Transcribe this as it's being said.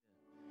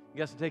You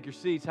guys can take your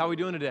seats. How are we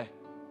doing today?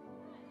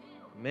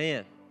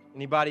 Man,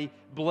 anybody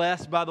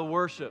blessed by the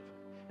worship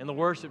and the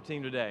worship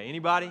team today?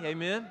 Anybody?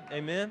 Amen?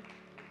 Amen?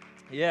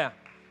 Yeah.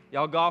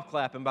 Y'all golf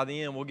clapping. By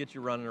the end, we'll get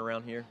you running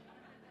around here.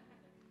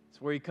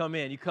 It's where you come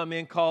in. You come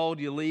in cold,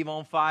 you leave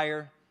on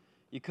fire,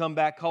 you come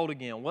back cold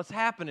again. What's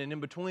happening in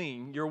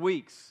between your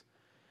weeks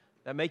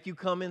that make you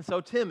come in so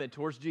timid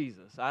towards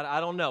Jesus?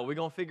 I don't know. We're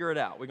going to figure it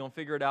out. We're going to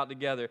figure it out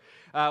together.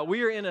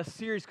 We are in a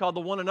series called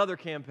the One Another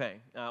Campaign.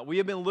 We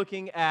have been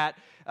looking at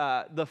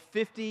the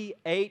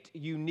 58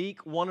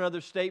 unique one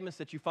another statements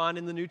that you find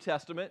in the New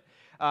Testament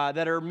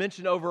that are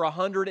mentioned over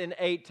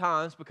 108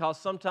 times, because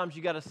sometimes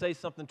you got to say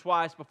something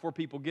twice before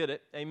people get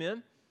it.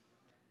 Amen?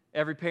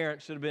 Every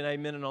parent should have been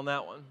amening on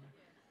that one.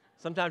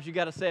 Sometimes you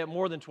got to say it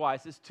more than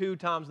twice. It's 2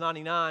 times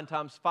 99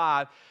 times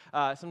 5.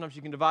 Sometimes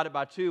you can divide it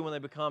by 2 when they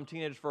become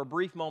teenagers for a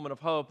brief moment of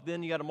hope.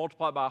 Then you got to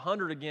multiply it by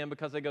 100 again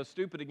because they go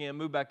stupid again,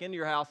 move back into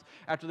your house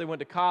after they went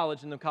to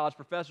college, and the college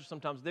professors,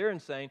 sometimes they're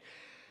insane.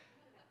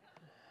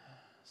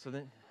 So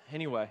then,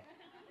 anyway,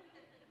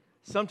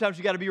 sometimes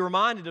you got to be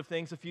reminded of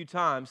things a few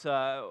times.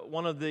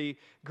 One of the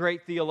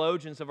great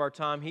theologians of our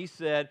time, he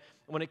said,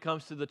 when it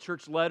comes to the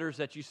church letters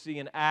that you see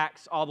in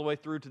Acts all the way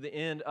through to the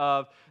end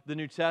of the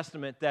New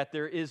Testament, that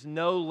there is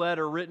no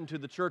letter written to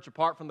the church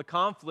apart from the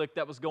conflict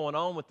that was going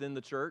on within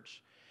the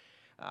church.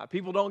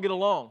 People don't get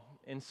along,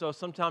 and so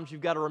sometimes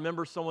you've got to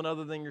remember someone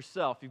other than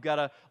yourself. You've got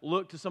to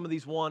look to some of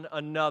these one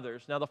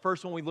another's. Now, the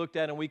first one we looked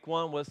at in week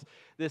 1 was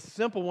this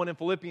simple one in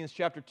Philippians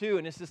chapter 2,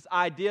 and it's this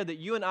idea that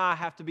you and I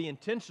have to be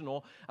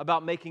intentional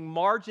about making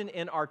margin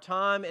in our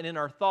time and in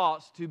our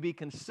thoughts to be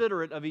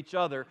considerate of each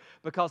other,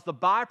 because the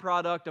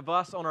byproduct of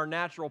us on our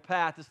natural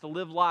path is to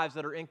live lives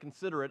that are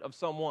inconsiderate of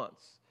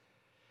someone's.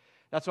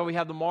 That's why we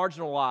have the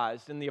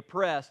marginalized and the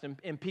oppressed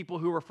and people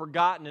who are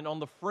forgotten and on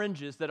the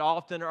fringes that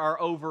often are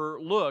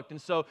overlooked.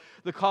 And so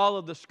the call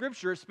of the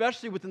Scripture,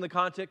 especially within the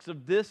context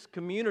of this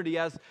community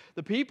as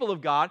the people of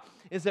God,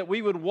 is that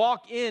we would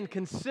walk in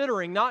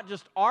considering not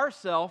just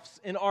ourselves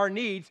and our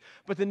needs,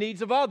 but the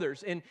needs of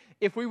others. And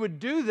if we would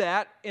do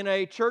that in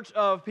a church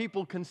of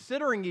people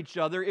considering each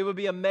other, it would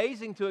be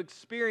amazing to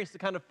experience the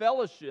kind of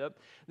fellowship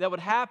that would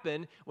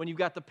happen when you've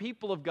got the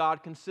people of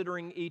God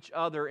considering each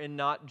other and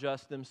not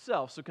just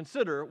themselves. So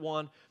consider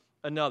one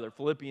another.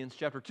 Philippians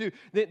chapter 2.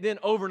 Then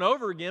over and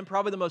over again,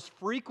 probably the most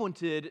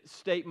frequented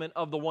statement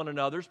of the one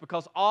another's,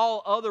 because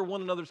all other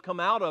one another's come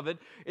out of it,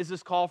 is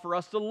this call for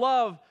us to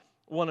love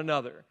one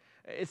another.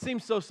 It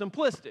seems so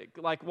simplistic.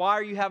 Like, why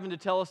are you having to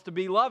tell us to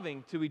be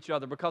loving to each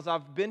other? Because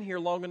I've been here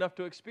long enough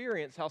to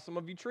experience how some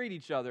of you treat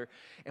each other.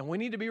 And we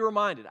need to be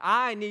reminded.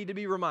 I need to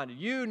be reminded.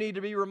 You need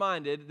to be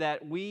reminded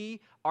that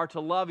we are to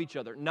love each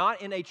other.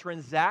 Not in a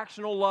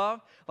transactional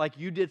love, like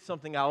you did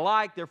something I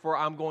like, therefore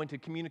I'm going to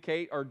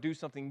communicate or do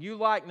something you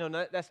like. No,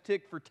 that's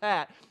tick for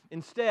tat.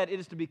 Instead, it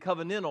is to be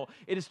covenantal.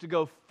 It is to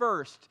go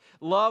first.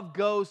 Love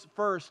goes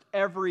first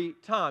every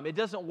time. It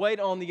doesn't wait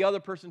on the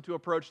other person to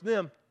approach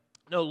them.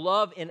 No,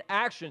 love in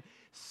action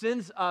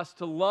sends us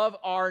to love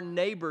our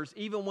neighbors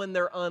even when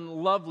they're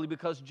unlovely,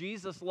 because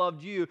Jesus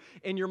loved you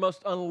in your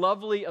most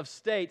unlovely of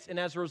states, and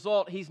as a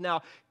result, He's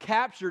now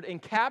captured and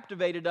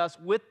captivated us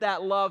with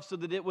that love so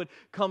that it would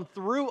come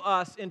through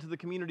us into the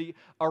community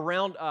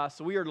around us.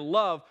 So we are to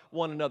love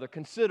one another,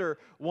 consider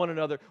one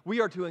another.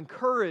 We are to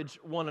encourage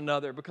one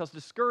another, because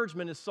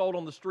discouragement is sold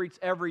on the streets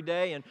every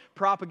day and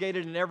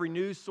propagated in every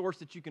news source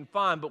that you can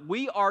find, but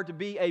we are to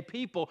be a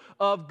people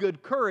of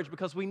good courage,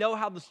 because we know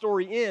how the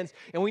story ends,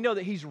 and we know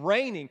that He's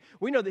reigning.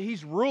 We know that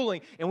He's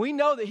ruling, and we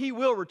know that He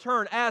will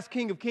return as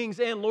King of Kings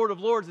and Lord of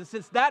Lords. And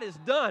since that is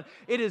done,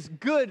 it is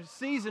good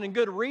season and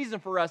good reason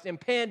for us in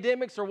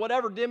pandemics or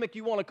whatever demic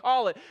you want to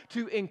call it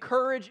to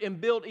encourage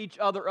and build each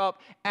other up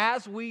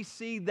as we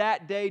see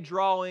that day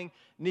drawing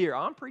near.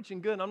 I'm preaching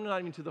good, and I'm not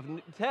even to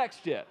the text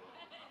yet.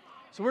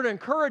 So we're to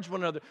encourage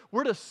one another.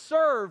 We're to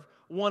serve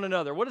one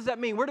another. What does that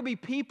mean? We're to be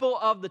people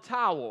of the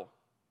towel.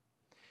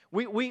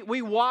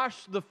 We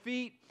wash the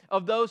feet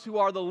of those who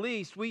are the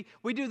least. We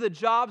do the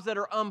jobs that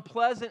are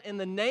unpleasant in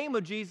the name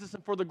of Jesus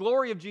and for the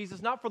glory of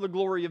Jesus, not for the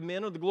glory of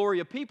men or the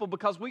glory of people,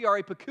 because we are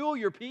a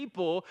peculiar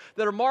people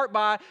that are marked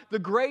by the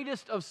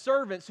greatest of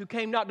servants, who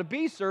came not to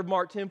be served,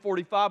 Mark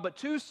 10:45, but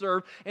to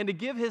serve and to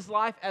give His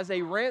life as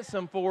a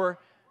ransom for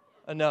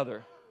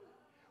another.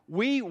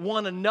 We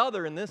one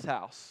another in this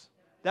house.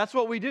 That's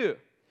what we do.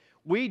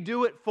 We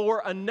do it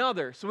for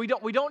another. So we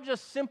don't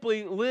just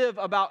simply live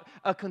about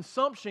a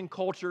consumption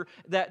culture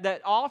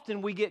that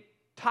often we get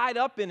tied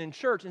up in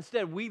church.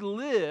 Instead, we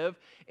live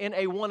in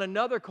a one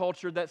another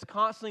culture that's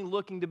constantly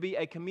looking to be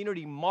a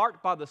community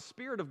marked by the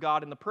Spirit of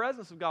God and the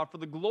presence of God for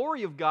the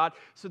glory of God,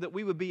 so that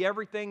we would be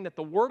everything that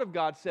the Word of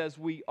God says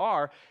we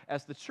are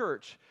as the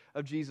church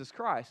of Jesus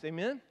Christ.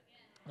 Amen?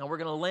 Now we're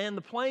going to land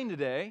the plane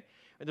today.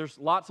 There's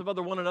lots of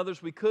other one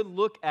another's we could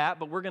look at,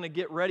 but we're going to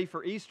get ready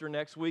for Easter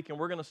next week, and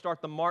we're going to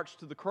start the march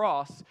to the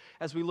cross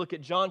as we look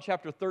at John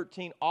chapter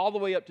 13 all the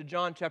way up to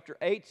John chapter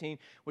 18,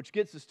 which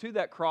gets us to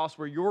that cross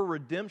where your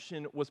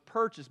redemption was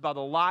purchased by the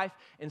life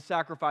and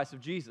sacrifice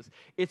of Jesus.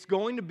 It's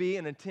going to be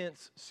an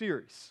intense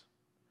series.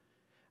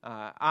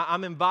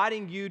 I'm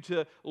inviting you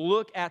to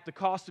look at the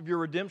cost of your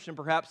redemption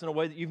perhaps in a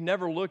way that you've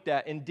never looked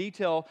at, in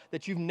detail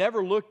that you've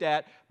never looked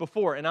at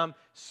before. And I'm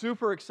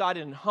super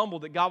excited and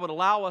humbled that God would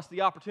allow us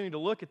the opportunity to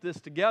look at this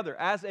together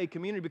as a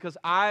community, because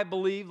I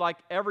believe, like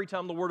every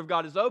time the Word of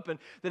God is open,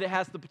 that it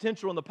has the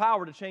potential and the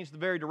power to change the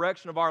very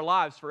direction of our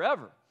lives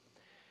forever.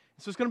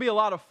 So it's going to be a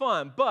lot of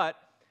fun, but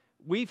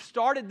we've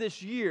started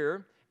this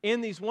year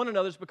in these one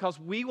another's because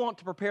we want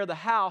to prepare the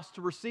house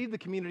to receive the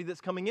community that's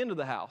coming into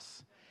the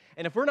house.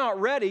 And if we're not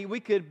ready,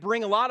 we could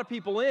bring a lot of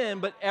people in,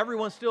 but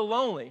everyone's still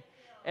lonely.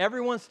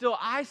 Everyone's still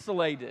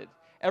isolated.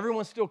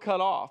 Everyone's still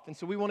cut off. And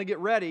so we want to get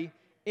ready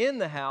in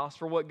the house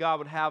for what God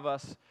would have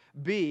us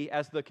be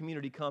as the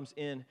community comes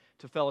in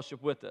to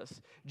fellowship with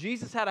us.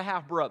 Jesus had a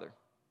half-brother.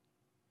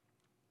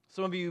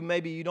 Some of you,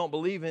 maybe you don't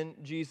believe in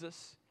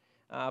Jesus,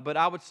 but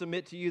I would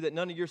submit to you that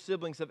none of your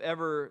siblings have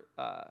ever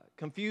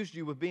confused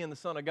you with being the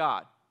Son of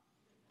God.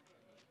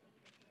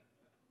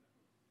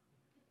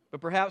 But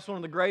perhaps one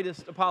of the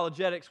greatest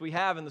apologetics we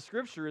have in the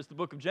Scripture is the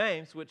book of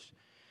James, which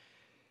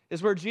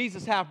is where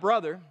Jesus'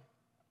 half-brother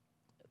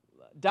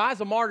dies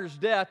a martyr's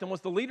death and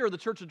was the leader of the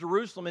church of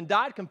Jerusalem and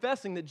died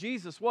confessing that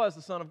Jesus was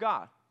the Son of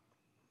God.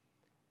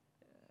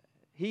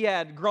 He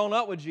had grown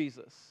up with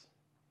Jesus.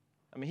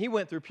 I mean, he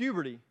went through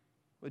puberty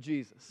with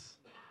Jesus.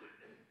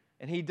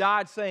 And he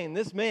died saying,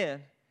 this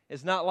man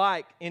is not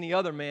like any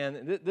other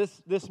man.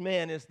 This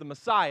man is the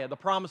Messiah, the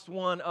promised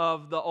one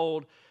of the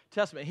Old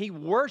Testament. He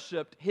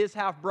worshiped his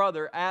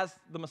half-brother as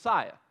the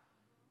Messiah.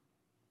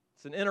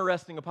 It's an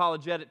interesting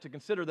apologetic to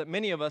consider that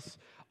many of us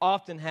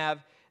often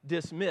have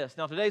dismissed.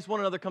 Now, today's one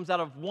another comes out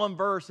of one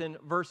verse in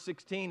verse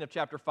 16 of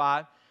chapter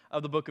 5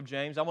 of the book of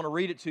James. I want to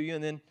read it to you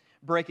and then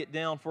break it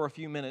down for a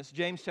few minutes.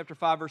 James chapter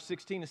 5, verse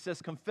 16, it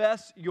says,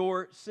 confess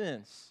your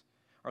sins,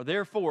 or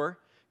therefore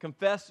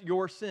confess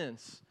your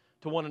sins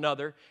to one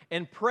another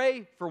and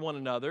pray for one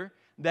another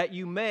that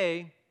you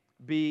may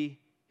be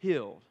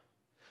healed.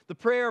 The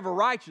prayer of a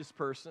righteous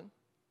person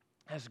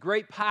has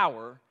great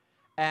power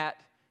at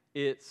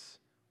its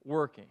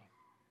working.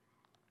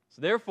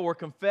 So therefore,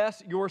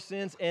 confess your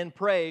sins and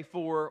pray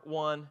for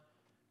one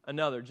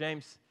another.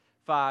 James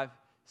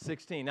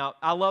 5:16. Now,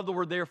 I love the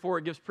word therefore.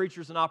 It gives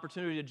preachers an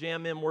opportunity to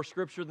jam in more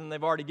scripture than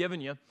they've already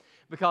given you,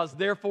 because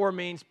therefore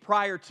means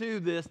prior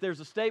to this, there's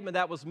a statement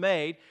that was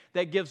made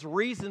that gives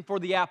reason for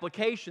the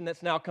application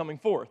that's now coming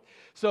forth.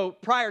 So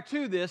prior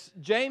to this,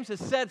 James has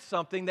said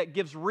something that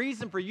gives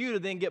reason for you to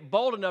then get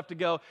bold enough to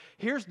go,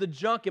 here's the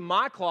junk in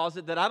my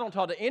closet that I don't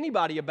talk to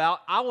anybody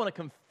about. I want to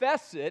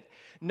confess it,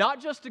 not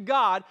just to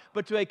God,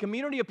 but to a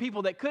community of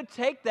people that could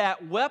take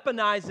that,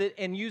 weaponize it,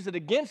 and use it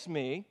against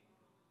me.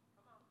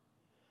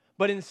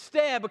 But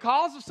instead,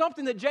 because of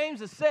something that James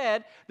has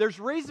said, there's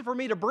reason for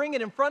me to bring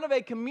it in front of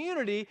a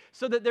community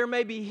so that there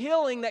may be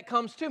healing that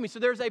comes to me. So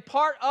there's a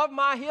part of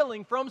my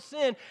healing from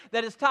sin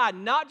that is tied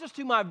not just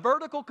to my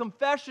vertical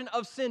confession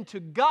of sin to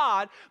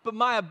God, but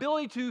my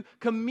ability to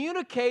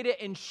communicate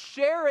it and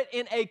share it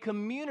in a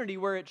community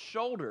where it's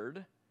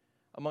shouldered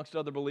amongst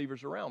other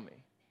believers around me.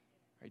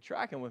 Are you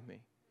tracking with me?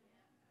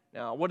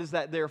 Now, what is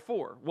that there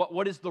for?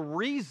 What is the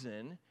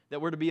reason that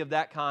we're to be of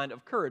that kind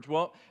of courage?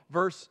 Well,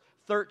 verse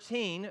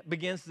 13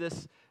 begins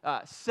this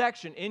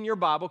section in your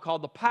Bible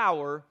called the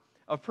power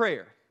of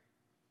prayer.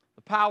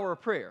 The power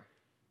of prayer.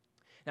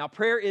 Now,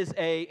 prayer is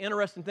an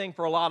interesting thing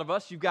for a lot of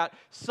us. You've got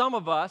some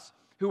of us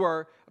who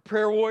are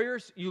prayer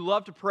warriors. You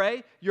love to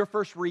pray. Your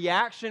first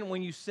reaction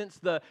when you sense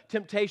the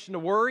temptation to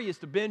worry is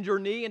to bend your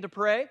knee and to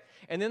pray.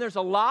 And then there's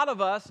a lot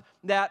of us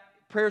that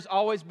prayer's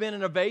always been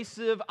an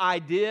evasive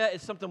idea.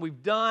 It's something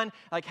we've done.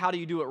 Like, how do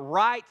you do it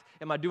right?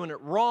 Am I doing it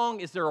wrong?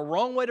 Is there a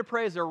wrong way to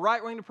pray? Is there a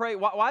right way to pray?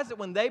 Why is it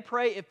when they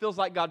pray, it feels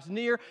like God's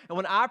near, and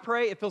when I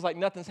pray, it feels like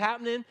nothing's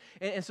happening?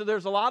 And so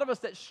there's a lot of us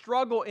that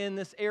struggle in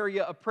this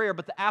area of prayer,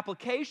 but the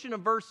application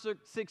of verse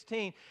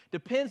 16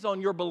 depends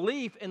on your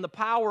belief in the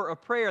power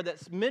of prayer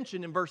that's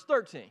mentioned in verse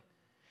 13.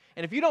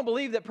 And if you don't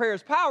believe that prayer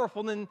is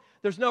powerful, then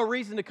there's no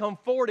reason to come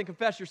forward and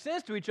confess your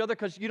sins to each other,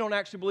 because you don't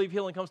actually believe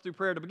healing comes through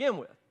prayer to begin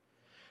with.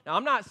 Now,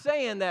 I'm not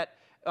saying that,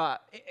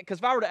 because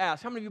if I were to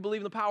ask, how many of you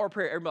believe in the power of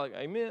prayer? Everybody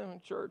like,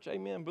 amen, church,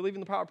 amen, believe in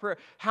the power of prayer.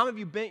 How many of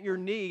you bent your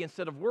knee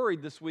instead of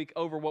worried this week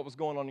over what was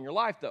going on in your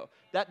life, though?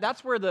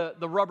 That's where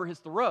the rubber hits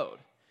the road.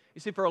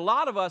 You see, for a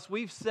lot of us,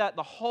 we've sat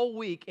the whole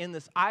week in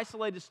this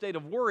isolated state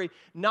of worry,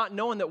 not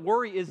knowing that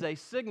worry is a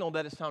signal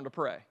that it's time to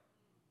pray.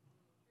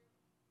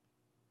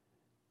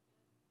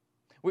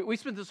 We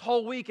spent this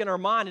whole week in our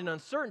mind in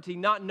uncertainty,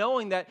 not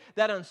knowing that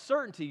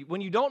uncertainty,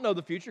 when you don't know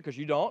the future, because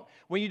you don't,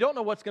 when you don't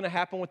know what's going to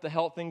happen with the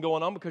health thing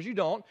going on, because you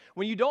don't,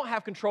 when you don't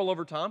have control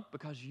over time,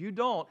 because you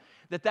don't,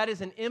 that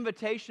is an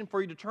invitation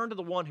for you to turn to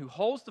the one who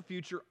holds the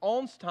future,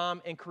 owns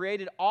time, and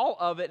created all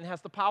of it, and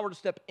has the power to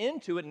step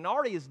into it, and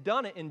already has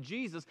done it in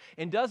Jesus,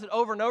 and does it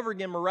over and over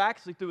again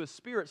miraculously through His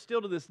Spirit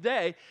still to this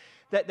day,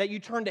 that you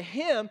turn to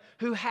Him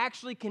who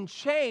actually can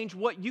change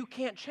what you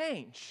can't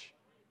change.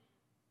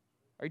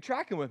 Are you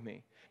tracking with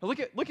me? Now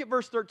look at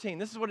verse 13.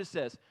 This is what it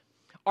says.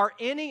 Are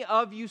any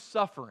of you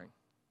suffering?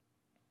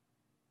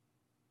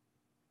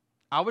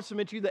 I would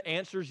submit to you the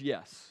answer is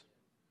yes.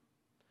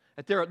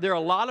 That there are a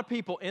lot of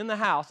people in the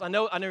house. I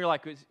know you're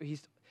like,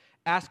 he's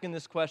asking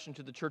this question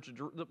to the church of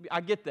Jerusalem.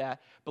 I get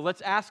that, but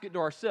let's ask it to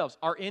ourselves.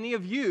 Are any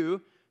of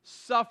you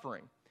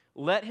suffering?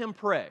 Let him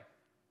pray.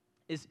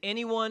 Is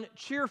anyone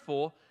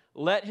cheerful?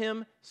 Let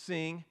him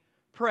sing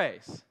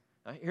praise.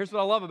 Now, here's what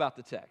I love about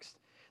the text.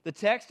 The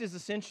text is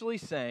essentially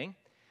saying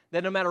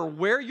that no matter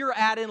where you're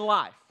at in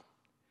life,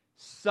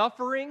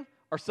 suffering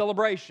or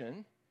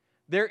celebration,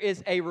 there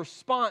is a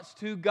response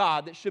to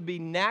God that should be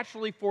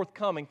naturally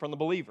forthcoming from the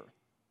believer.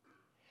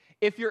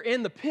 If you're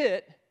in the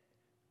pit,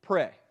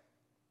 pray.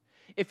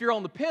 If you're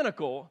on the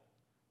pinnacle,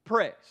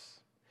 praise.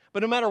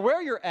 But no matter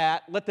where you're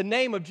at, let the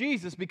name of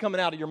Jesus be coming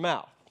out of your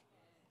mouth.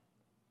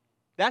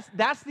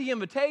 That's the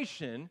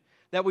invitation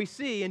that we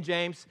see in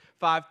James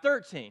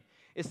 5:13.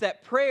 It's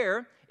that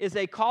prayer is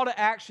a call to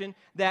action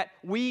that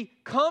we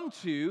come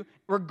to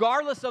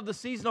regardless of the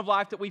season of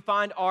life that we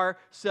find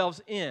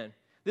ourselves in.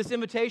 This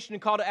invitation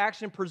and call to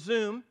action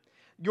presume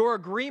your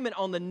agreement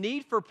on the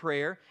need for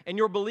prayer and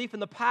your belief in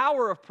the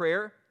power of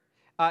prayer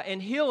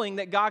and healing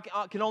that God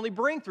can only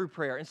bring through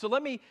prayer. And so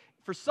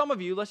for some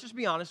of you, let's just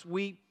be honest,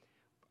 we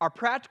are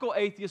practical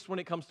atheists when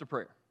it comes to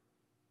prayer.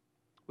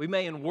 We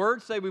may in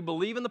words say we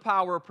believe in the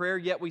power of prayer,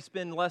 yet we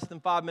spend less than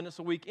 5 minutes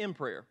a week in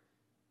prayer.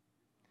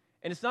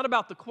 And it's not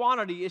about the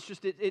quantity, it's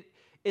just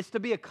it's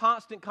to be a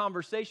constant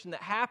conversation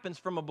that happens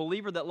from a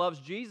believer that loves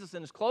Jesus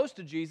and is close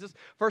to Jesus.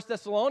 1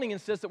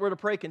 Thessalonians says that we're to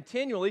pray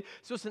continually,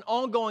 so it's an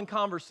ongoing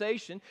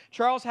conversation.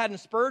 Charles Haddon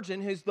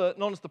Spurgeon, who's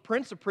known as the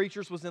Prince of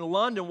Preachers, was in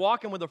London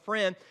walking with a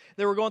friend.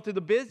 They were going through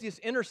the busiest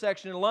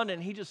intersection in London,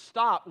 and he just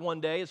stopped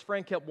one day. His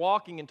friend kept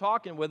walking and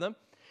talking with him,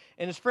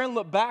 and his friend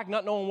looked back,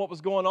 not knowing what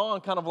was going on,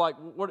 kind of like,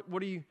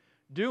 what are you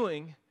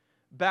doing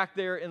back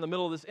there in the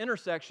middle of this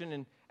intersection?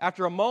 And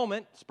after a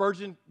moment,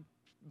 Spurgeon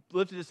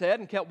lifted his head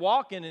and kept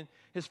walking, and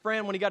his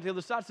friend, when he got to the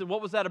other side, said,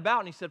 "What was that about?"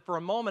 And he said, "For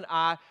a moment,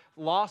 I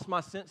lost my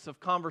sense of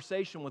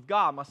conversation with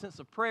God, my sense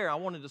of prayer. I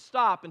wanted to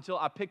stop until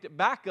I picked it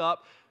back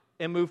up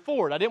and moved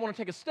forward. I didn't want to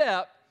take a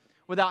step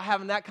without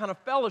having that kind of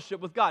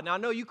fellowship with God." Now, I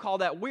know you call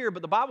that weird,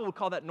 but the Bible would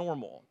call that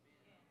normal.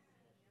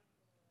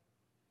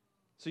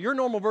 So your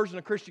normal version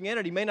of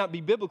Christianity may not be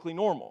biblically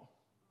normal,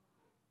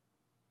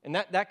 and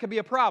that could be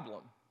a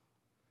problem.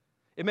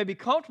 It may be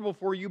comfortable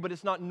for you, but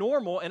it's not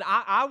normal, and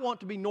I want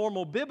to be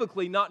normal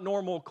biblically, not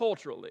normal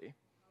culturally.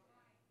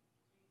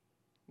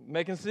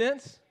 Making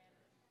sense?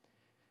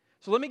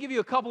 So let me give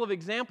you a couple of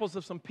examples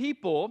of some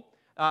people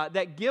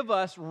that give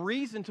us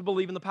reason to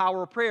believe in the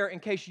power of prayer in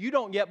case you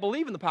don't yet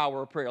believe in the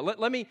power of prayer.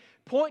 Let me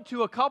point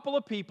to a couple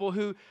of people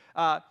who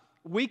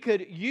we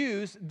could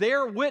use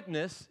their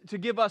witness to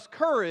give us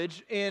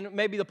courage in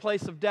maybe the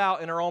place of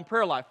doubt in our own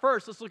prayer life.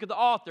 First, let's look at the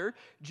author,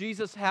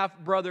 Jesus'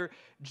 half-brother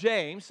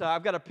James.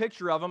 I've got a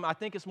picture of him. I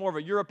think it's more of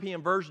a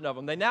European version of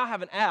him. They now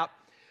have an app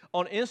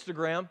on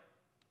Instagram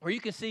where you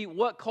can see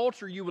what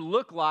culture you would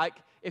look like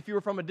if you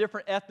were from a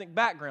different ethnic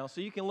background.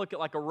 So you can look at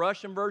like a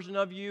Russian version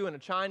of you and a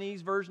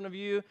Chinese version of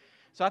you.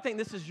 So I think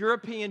this is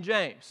European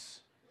James.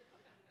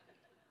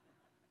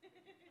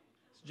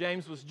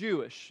 James was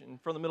Jewish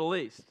and from the Middle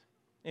East.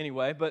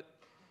 Anyway, but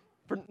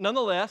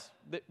nonetheless,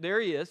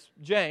 there he is,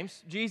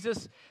 James,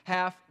 Jesus'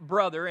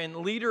 half-brother and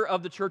leader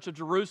of the church of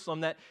Jerusalem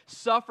that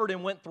suffered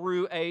and went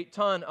through a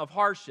ton of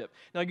hardship.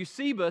 Now,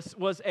 Eusebius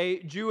was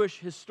a Jewish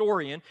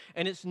historian,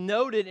 and it's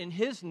noted in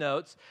his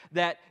notes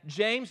that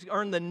James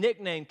earned the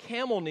nickname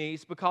Camel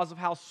Knees because of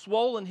how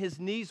swollen his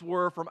knees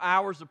were from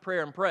hours of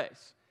prayer and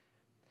praise.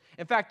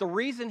 In fact, the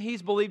reason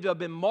he's believed to have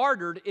been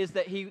martyred is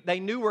that they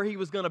knew where he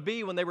was going to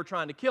be when they were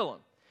trying to kill him.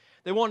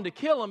 They wanted to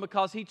kill him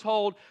because he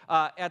told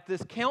at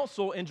this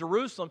council in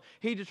Jerusalem,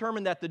 he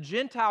determined that the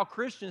Gentile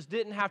Christians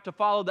didn't have to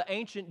follow the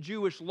ancient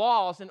Jewish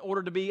laws in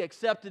order to be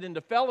accepted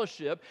into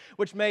fellowship,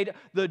 which made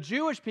the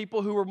Jewish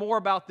people who were more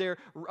about their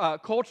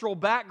cultural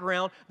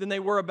background than they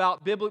were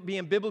about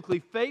being biblically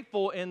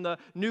faithful in the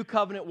new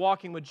covenant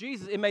walking with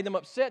Jesus. It made them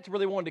upset to where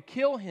they wanted to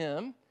kill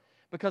him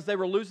because they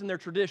were losing their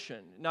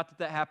tradition. Not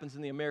that happens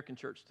in the American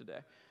church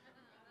today.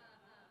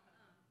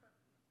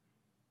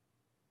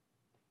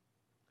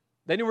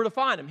 They knew where to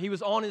find him. He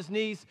was on his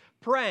knees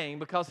praying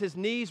because his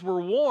knees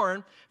were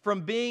worn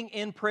from being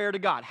in prayer to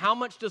God. How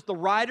much does the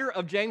writer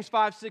of James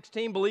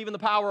 5:16 believe in the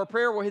power of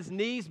prayer? Well, his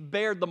knees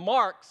bared the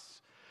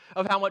marks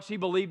of how much he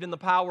believed in the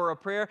power of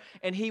prayer,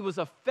 and he was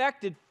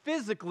affected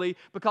physically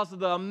because of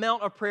the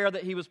amount of prayer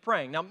that he was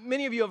praying. Now,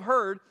 many of you have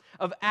heard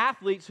of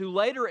athletes who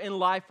later in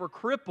life were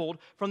crippled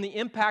from the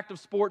impact of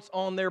sports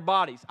on their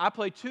bodies. I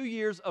played 2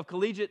 years of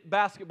collegiate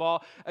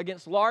basketball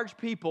against large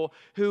people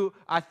who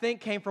I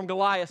think came from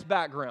Goliath's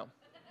background.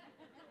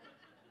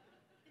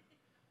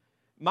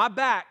 My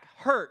back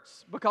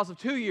hurts because of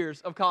 2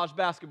 years of college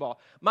basketball.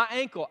 My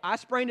ankle, I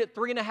sprained it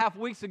 3.5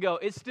 weeks ago.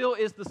 It still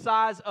is the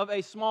size of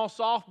a small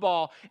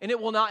softball, and it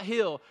will not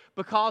heal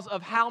because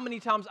of how many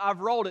times I've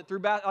rolled it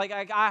through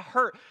I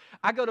hurt.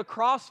 I go to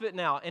CrossFit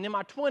now, and in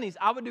my 20s,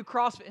 I would do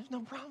CrossFit. It's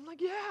no problem.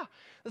 Like, yeah,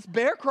 let's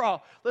bear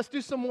crawl. Let's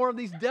do some more of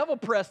these devil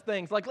press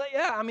things.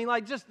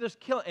 Just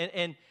kill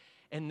it.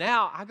 And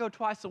now I go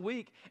twice a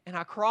week, and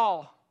I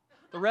crawl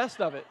the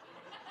rest of it.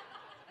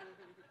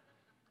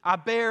 I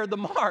bear the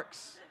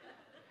marks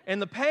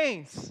and the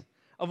pains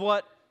of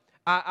what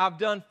I've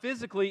done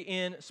physically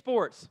in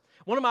sports.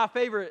 One of my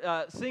favorite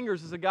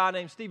singers is a guy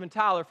named Steven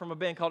Tyler from a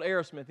band called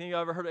Aerosmith. Any of you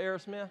ever heard of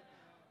Aerosmith?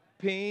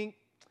 Pink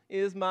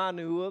is my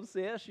new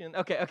obsession.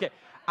 Okay.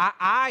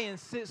 I in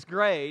 6th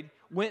grade,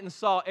 went and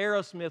saw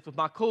Aerosmith with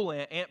my cool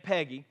Aunt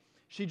Peggy.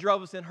 She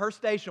drove us in her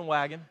station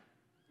wagon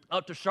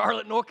up to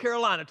Charlotte, North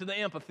Carolina, to the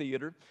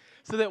amphitheater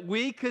so that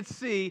we could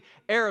see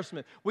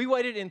Aerosmith. We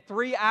waited in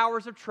 3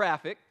 hours of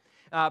traffic.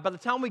 By the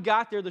time we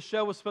got there, the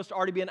show was supposed to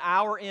already be an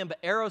hour in,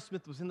 but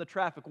Aerosmith was in the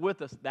traffic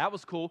with us. That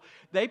was cool.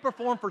 They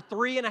performed for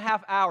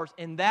 3.5 hours,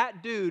 and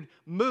that dude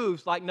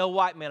moves like no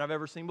white man I've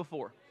ever seen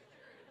before.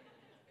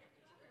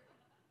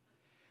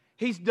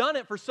 He's done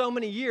it for so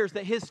many years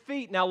that his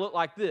feet now look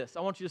like this.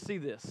 I want you to see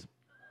this.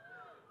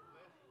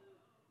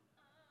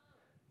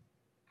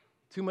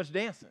 Too much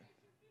dancing.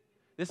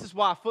 This is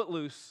why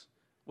Footloose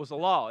was a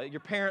law.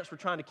 Your parents were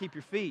trying to keep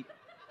your feet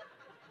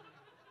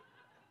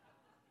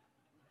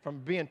from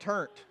being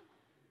turned.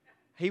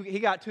 He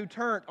got too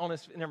turned on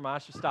his... Never mind, I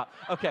should stop.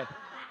 Okay.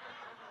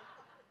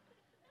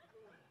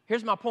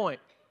 Here's my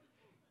point.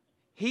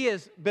 He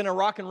has been a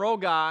rock and roll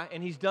guy,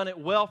 and he's done it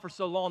well for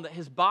so long that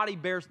his body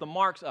bears the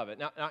marks of it.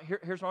 Now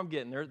here's what I'm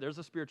getting. There's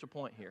a spiritual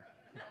point here.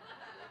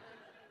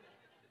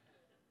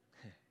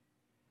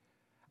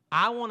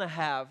 I want to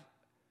have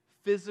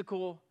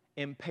physical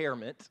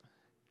impairment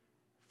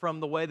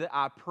from the way that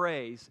I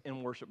praise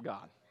and worship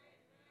God.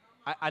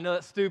 I know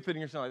that's stupid, and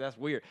you're saying, like, that's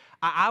weird.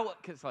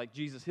 It's like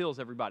Jesus heals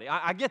everybody.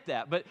 I get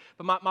that, but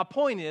my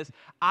point is,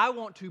 I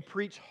want to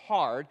preach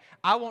hard.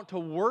 I want to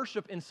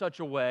worship in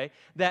such a way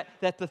that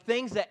the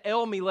things that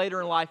ail me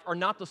later in life are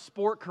not the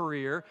sport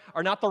career,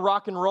 are not the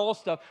rock and roll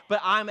stuff,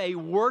 but I'm a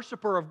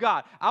worshiper of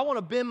God. I want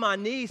to bend my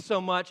knees so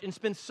much and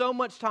spend so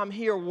much time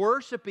here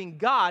worshiping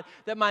God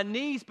that my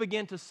knees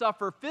begin to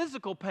suffer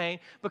physical pain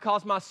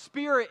because my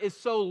spirit is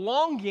so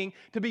longing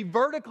to be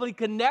vertically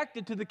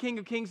connected to the King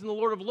of Kings and the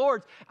Lord of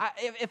Lords.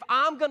 If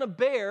I'm going to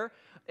bear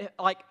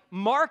like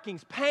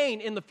markings,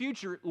 pain in the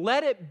future,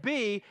 let it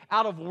be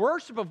out of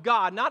worship of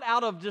God, not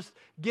out of just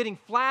getting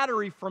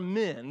flattery from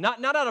men,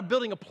 not out of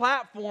building a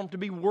platform to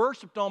be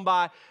worshiped on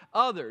by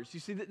others.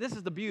 You see, this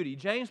is the beauty.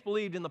 James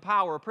believed in the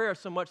power of prayer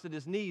so much that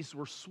his knees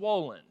were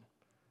swollen.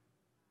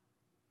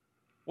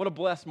 What a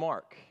blessed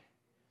mark.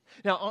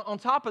 Now, on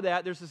top of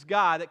that, there's this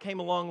guy that came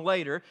along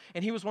later,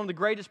 and he was one of the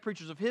greatest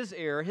preachers of his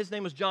era. His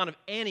name was John of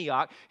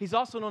Antioch. He's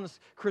also known as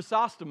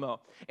Chrysostomo.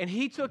 And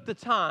he took the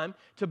time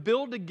to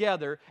build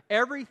together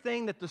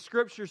everything that the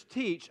Scriptures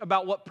teach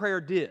about what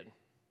prayer did.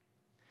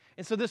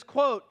 And so this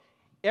quote,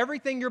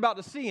 everything you're about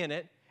to see in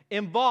it,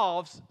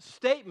 involves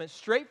statements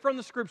straight from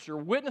the Scripture,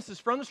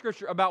 witnesses from the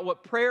Scripture about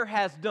what prayer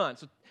has done.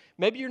 So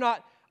maybe you're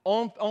not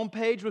on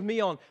page with me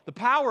on the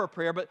power of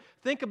prayer, but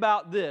think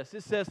about this.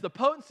 It says, the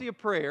potency of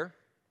prayer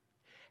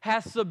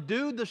has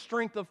subdued the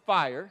strength of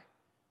fire,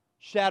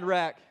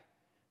 Shadrach,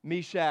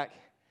 Meshach,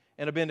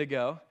 and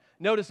Abednego.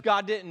 Notice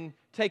God didn't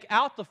take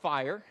out the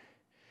fire.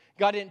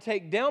 God didn't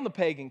take down the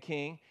pagan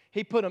king.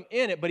 He put him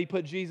in it, but he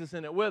put Jesus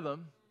in it with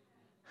him.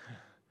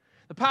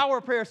 The power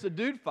of prayer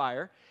subdued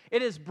fire.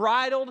 It has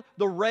bridled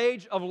the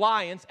rage of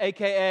lions,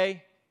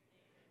 a.k.a.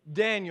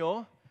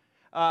 Daniel.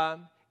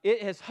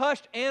 It has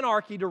hushed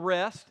anarchy to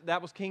rest.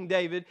 That was King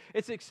David.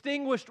 It's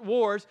extinguished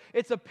wars.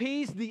 It's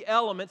appeased the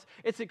elements.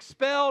 It's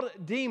expelled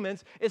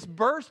demons. It's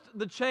burst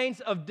the chains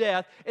of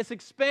death. It's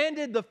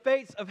expanded the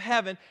fates of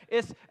heaven.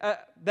 It's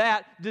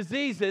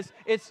diseases.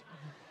 It's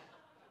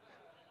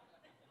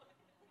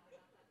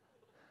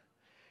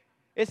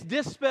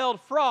dispelled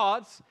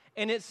frauds,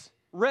 and it's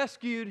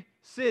rescued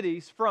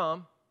cities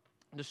from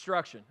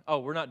destruction. Oh,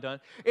 we're not done.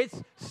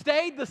 It's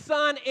stayed the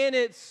sun in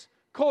its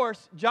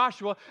course,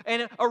 Joshua,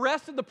 and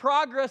arrested the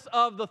progress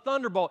of the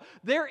thunderbolt.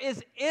 There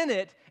is in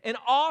it an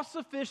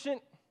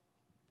all-sufficient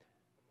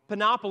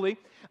panoply,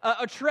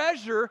 a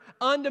treasure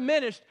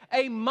undiminished,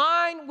 a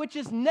mind which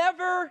is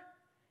never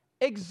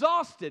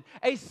exhausted,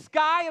 a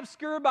sky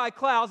obscured by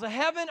clouds, a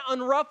heaven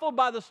unruffled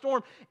by the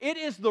storm. It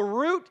is the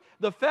root,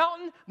 the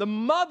fountain, the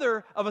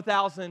mother of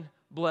 1,000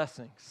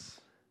 blessings.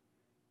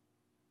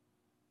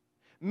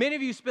 Many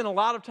of you spent a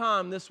lot of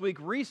time this week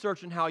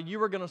researching how you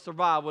were going to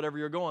survive whatever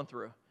you're going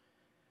through.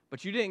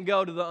 But you didn't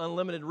go to the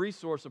unlimited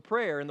resource of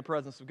prayer in the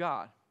presence of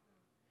God.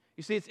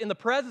 You see, it's in the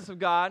presence of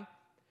God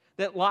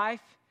that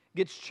life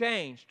gets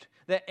changed,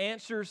 that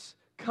answers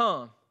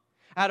come.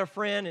 I had a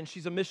friend, and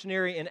she's a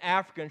missionary in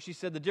Africa, and she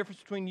said the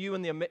difference between you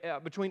and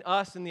between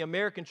us and the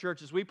American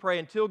church is we pray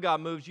until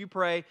God moves, you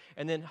pray,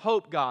 and then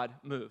hope God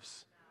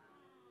moves.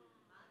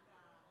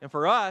 And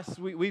for us,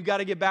 we've got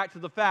to get back to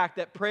the fact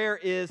that prayer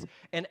is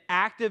an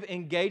active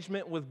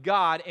engagement with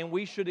God, and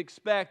we should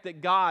expect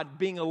that God,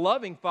 being a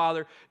loving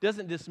Father,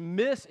 doesn't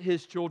dismiss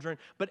His children,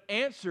 but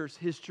answers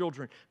His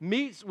children,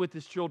 meets with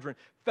His children,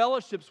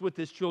 fellowships with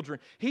His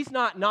children. He's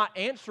not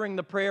answering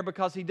the prayer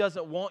because He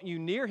doesn't want you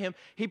near Him.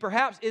 He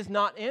perhaps is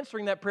not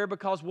answering that prayer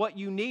because what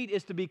you need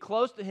is to be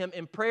close to Him,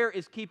 and prayer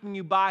is keeping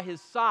you by His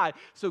side.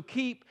 So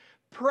keep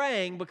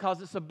praying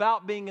because it's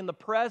about being in the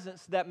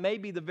presence that may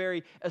be the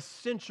very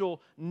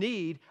essential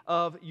need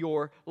of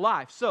your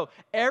life. So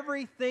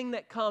everything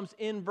that comes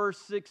in verse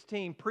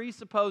 16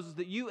 presupposes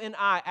that you and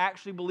I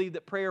actually believe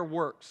that prayer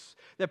works,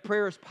 that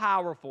prayer is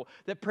powerful,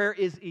 that prayer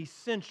is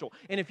essential.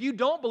 And if you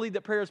don't believe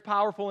that prayer is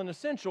powerful and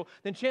essential,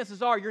 then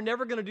chances are you're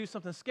never going to do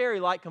something scary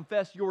like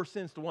confess your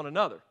sins to one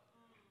another.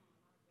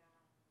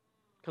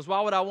 Because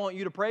why would I want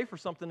you to pray for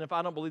something if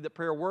I don't believe that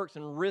prayer works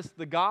and risk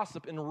the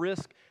gossip and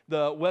risk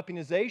the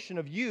weaponization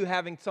of you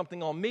having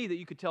something on me that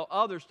you could tell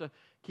others to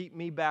keep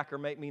me back or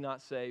make me not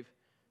save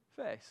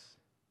face?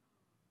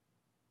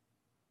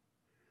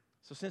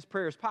 So since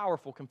prayer is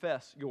powerful,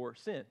 confess your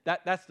sin.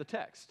 That's the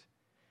text.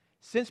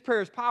 Since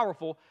prayer is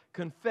powerful,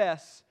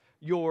 confess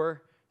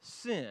your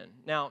sin.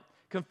 Now,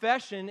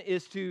 confession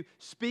is to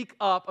speak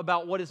up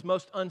about what is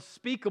most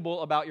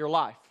unspeakable about your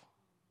life.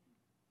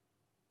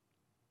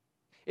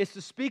 It's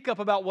to speak up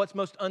about what's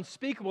most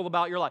unspeakable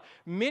about your life.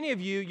 Many of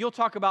you, you'll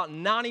talk about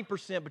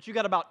 90%, but you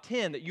got about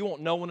 10 that you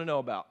want no one to know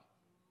about.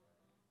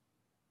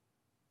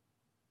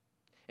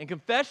 And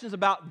confession is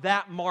about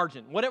that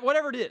margin,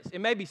 whatever it is.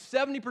 It may be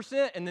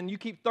 70%, and then you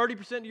keep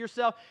 30% to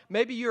yourself.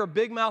 Maybe you're a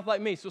big mouth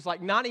like me, so it's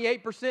like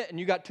 98%, and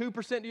you got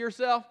 2% to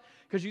yourself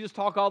because you just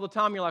talk all the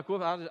time. You're like,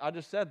 well, I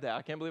just said that.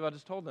 I can't believe I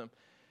just told them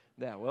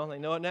that. Well, they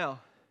know it now.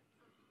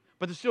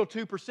 But there's still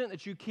 2%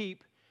 that you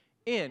keep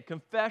in.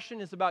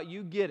 Confession is about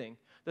you getting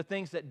the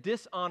things that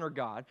dishonor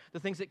God, the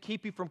things that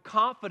keep you from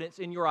confidence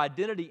in your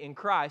identity in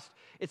Christ.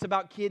 It's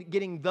about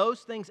getting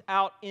those things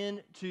out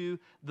into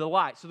the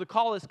light. So the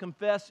call is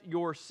confess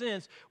your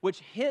sins, which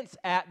hints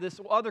at this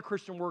other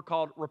Christian word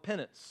called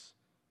repentance.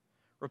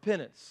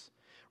 Repentance.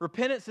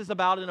 Repentance is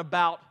about an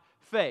about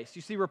face.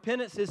 You see,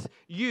 repentance is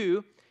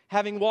you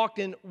having walked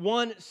in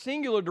one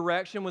singular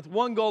direction with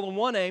one goal and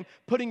one aim,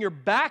 putting your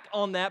back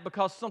on that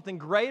because something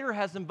greater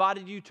has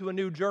invited you to a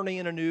new journey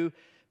and a new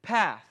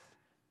path.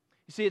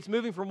 You see, it's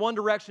moving from one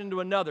direction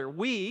to another.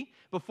 We,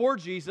 before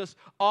Jesus,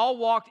 all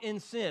walked in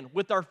sin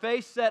with our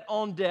face set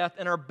on death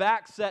and our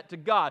back set to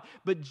God.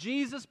 But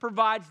Jesus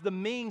provides the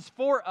means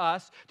for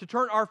us to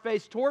turn our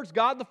face towards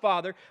God the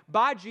Father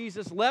by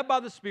Jesus, led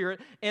by the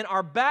Spirit, and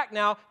our back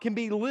now can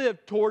be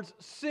lived towards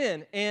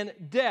sin and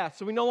death.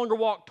 So we no longer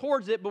walk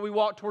towards it, but we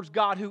walk towards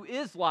God who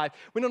is life.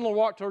 We no longer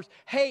walk towards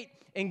hate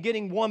and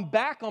getting one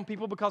back on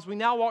people because we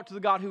now walk to the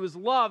God who is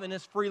love and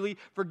is freely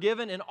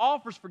forgiven and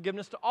offers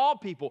forgiveness to all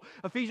people.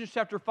 Ephesians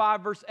chapter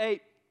 5, verse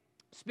 8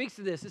 speaks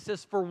to this. It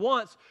says, for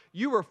once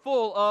you were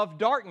full of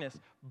darkness,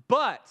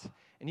 but,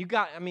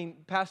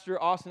 and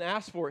Pastor Austin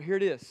asked for it. Here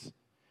it is.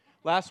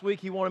 Last week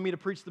he wanted me to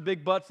preach the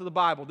big buts of the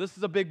Bible. This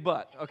is a big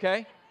but,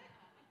 okay?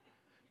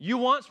 You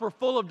once were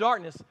full of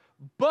darkness,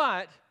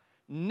 but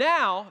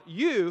now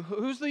you,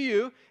 who's the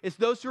you? It's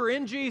those who are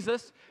in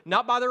Jesus,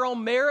 not by their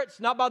own merits,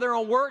 not by their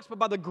own works, but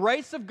by the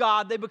grace of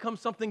God, they become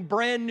something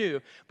brand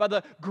new. By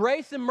the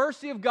grace and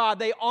mercy of God,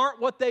 they aren't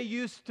what they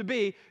used to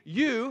be.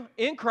 You,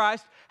 in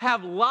Christ,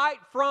 have light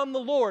from the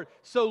Lord.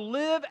 So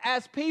live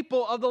as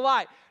people of the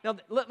light. Now,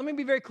 let me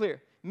be very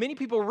clear. Many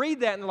people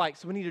read that and they're like,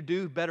 so we need to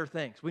do better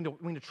things. We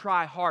need to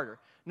try harder.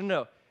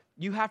 No.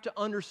 You have to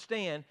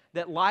understand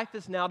that life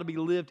is now to be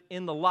lived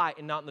in the light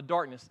and not in the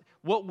darkness.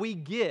 What we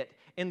get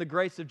in the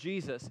grace of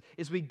Jesus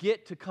is we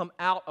get to come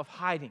out of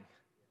hiding.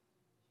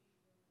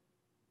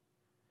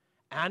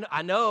 And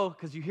I know,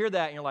 because you hear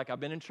that and you're like,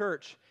 I've been in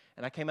church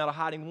and I came out of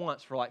hiding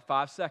once for like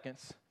 5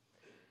 seconds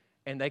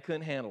and they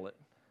couldn't handle it.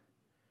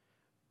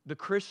 The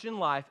Christian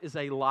life is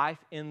a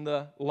life in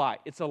the light.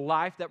 It's a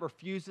life that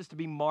refuses to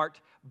be marked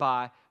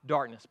by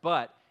darkness.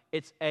 But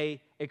it's a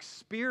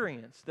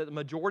experience that the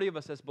majority of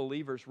us as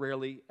believers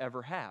rarely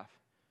ever have.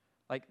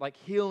 Like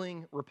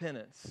healing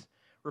repentance.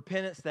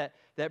 Repentance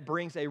that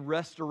brings a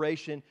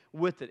restoration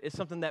with it. It's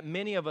something that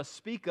many of us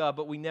speak of,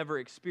 but we never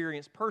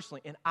experience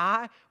personally. And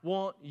I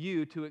want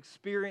you to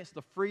experience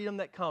the freedom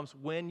that comes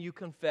when you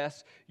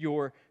confess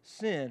your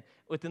sin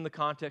within the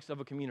context of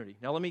a community.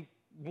 Now, let me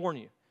warn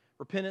you.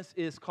 Repentance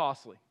is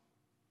costly.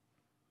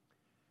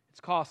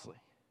 It's costly.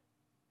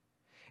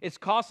 It's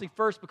costly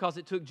first because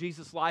it took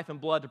Jesus' life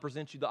and blood to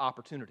present you the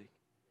opportunity.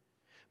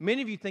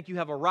 Many of you think you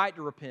have a right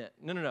to repent.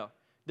 No.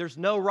 There's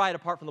no right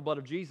apart from the blood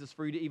of Jesus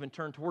for you to even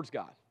turn towards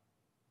God.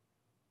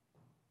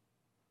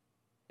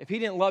 If He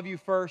didn't love you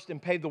first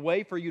and pave the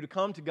way for you to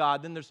come to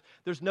God, then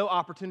there's no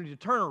opportunity to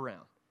turn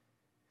around.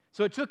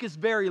 So it took His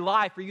very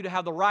life for you to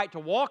have the right to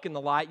walk in the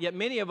light, yet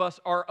many of us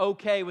are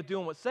okay with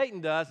doing what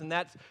Satan does, and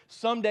that's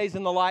some days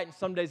in the light and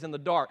some days in the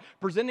dark.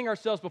 Presenting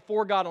ourselves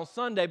before God on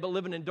Sunday, but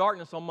living in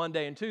darkness on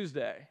Monday and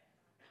Tuesday.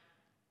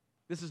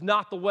 This is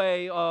not the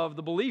way of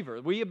the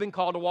believer. We have been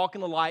called to walk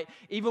in the light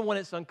even when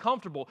it's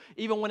uncomfortable,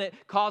 even when it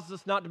causes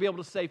us not to be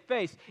able to save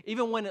face,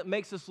 even when it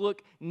makes us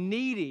look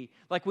needy,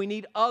 like we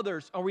need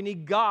others or we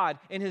need God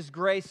and His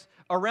grace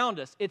around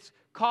us. It's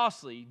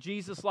costly.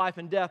 Jesus' life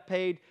and death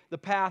paid the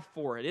path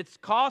for it. It's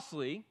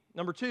costly,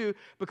 number two,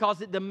 because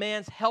it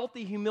demands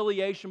healthy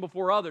humiliation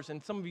before others,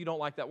 and some of you don't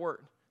like that word.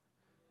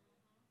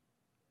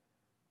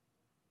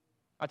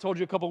 I told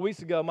you a couple weeks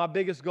ago, my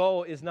biggest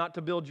goal is not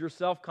to build your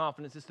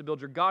self-confidence, it's to build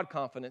your God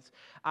confidence.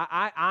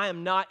 I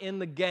am not in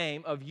the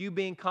game of you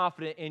being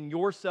confident in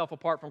yourself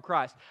apart from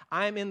Christ.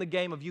 I am in the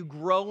game of you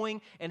growing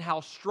and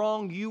how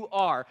strong you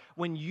are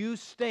when you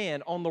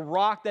stand on the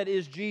rock that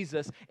is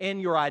Jesus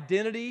in your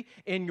identity,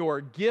 in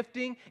your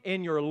gifting,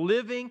 in your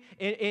living,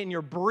 in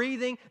your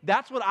breathing.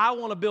 That's what I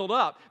want to build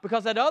up,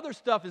 because that other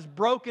stuff is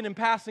broken and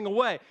passing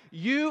away.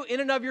 You, in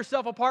and of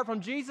yourself apart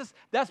from Jesus,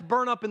 that's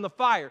burnt up in the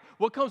fire.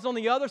 What comes on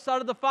the other side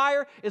of the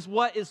fire is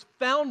what is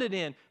founded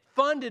in,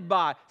 funded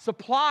by,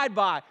 supplied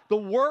by the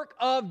work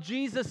of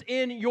Jesus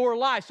in your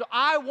life. So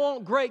I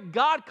want great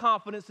God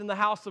confidence in the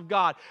house of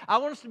God. I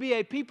want us to be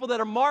a people that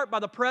are marked by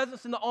the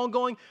presence and the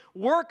ongoing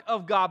work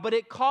of God, but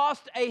it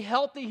costs a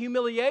healthy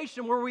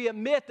humiliation where we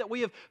admit that we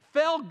have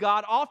failed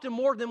God often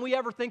more than we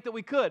ever think that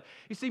we could.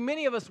 You see,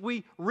 many of us,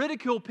 we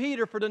ridicule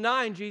Peter for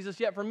denying Jesus,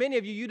 yet for many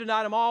of you, you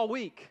denied him all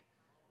week.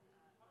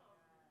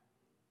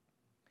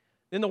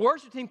 Then the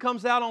worship team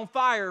comes out on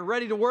fire,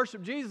 ready to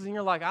worship Jesus, and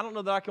you're like, I don't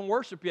know that I can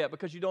worship yet,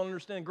 because you don't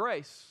understand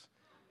grace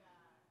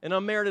and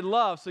unmerited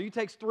love. So it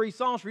takes 3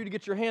 songs for you to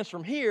get your hands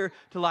from here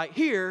to like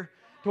here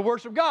to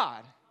worship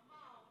God,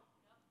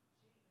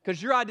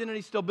 because your identity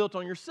is still built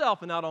on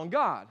yourself and not on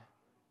God.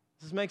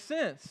 Does this make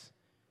sense?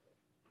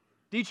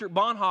 Dietrich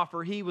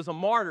Bonhoeffer, he was a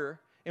martyr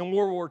in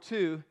World War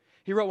II.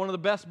 He wrote one of the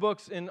best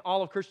books in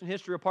all of Christian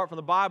history apart from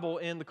the Bible,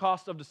 in The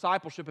Cost of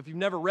Discipleship. If you've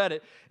never read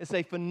it, it's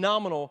a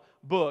phenomenal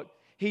book.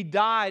 He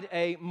died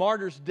a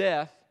martyr's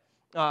death,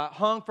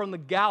 hung from the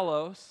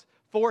gallows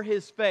for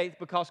his faith,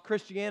 because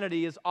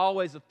Christianity is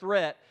always a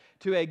threat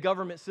to a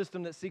government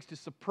system that seeks to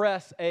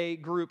suppress a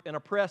group and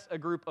oppress a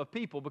group of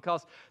people,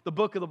 because the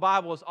book of the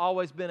Bible has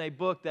always been a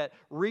book that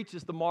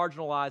reaches the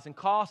marginalized and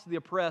calls the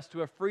oppressed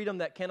to a freedom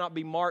that cannot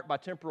be marked by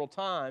temporal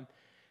time.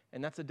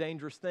 And that's a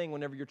dangerous thing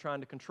whenever you're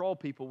trying to control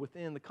people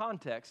within the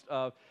context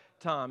of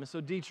time. And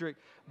so Dietrich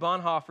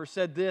Bonhoeffer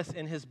said this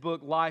in his book,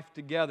 Life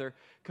Together: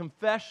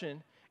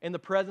 confession in the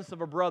presence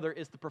of a brother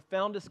is the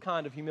profoundest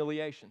kind of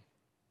humiliation.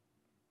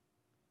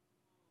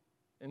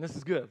 And this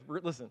is good.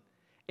 Listen,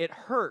 it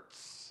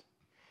hurts.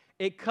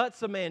 It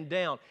cuts a man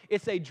down.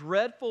 It's a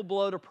dreadful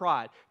blow to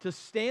pride. To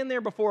stand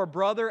there before a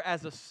brother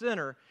as a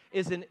sinner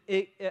is an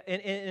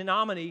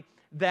ignominy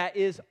that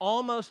is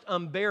almost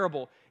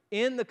unbearable.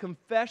 In the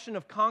confession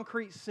of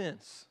concrete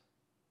sins,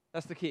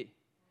 that's the key.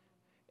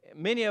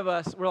 Many of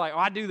us, we're like, oh,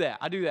 I do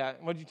that.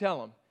 What did you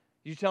tell them?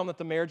 Did you tell them that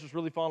the marriage was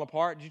really falling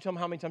apart? Did you tell them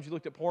how many times you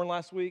looked at porn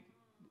last week?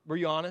 Were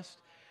you honest?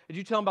 Did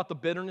you tell them about the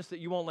bitterness that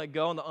you won't let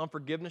go and the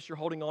unforgiveness you're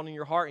holding on in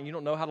your heart and you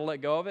don't know how to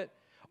let go of it?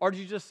 Or did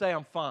you just say,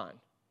 I'm fine?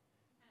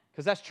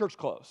 Because that's church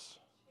clothes.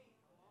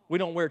 We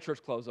don't wear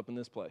church clothes up in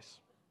this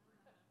place.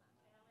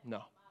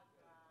 No.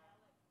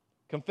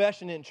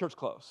 Confession isn't church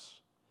clothes.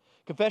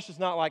 Confession is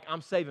not like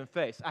I'm saving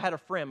face. I had a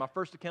friend, my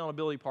first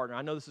accountability partner.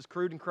 I know this is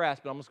crude and crass,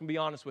 but I'm just going to be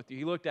honest with you.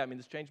 He looked at me,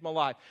 this changed my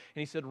life, and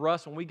he said,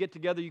 Russ, when we get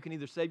together, you can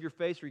either save your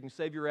face or you can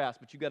save your ass,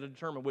 but you got to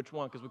determine which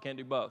one, because we can't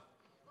do both.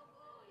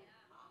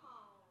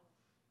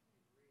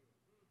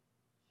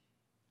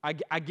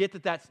 I get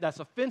that that's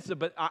offensive,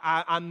 but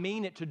I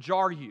mean it to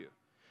jar you,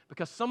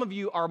 because some of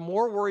you are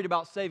more worried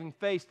about saving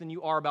face than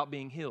you are about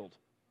being healed.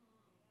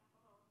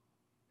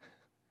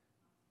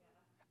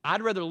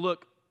 I'd rather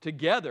look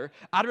together.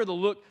 I'd rather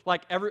look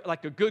like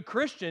a good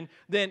Christian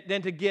than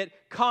to get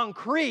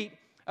concrete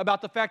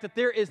about the fact that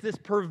there is this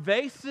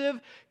pervasive,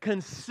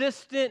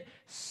 consistent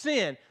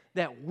sin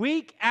that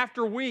week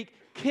after week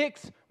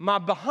kicks my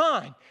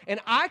behind, and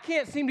I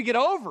can't seem to get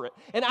over it,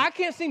 and I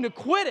can't seem to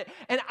quit it,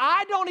 and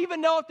I don't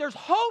even know if there's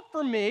hope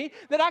for me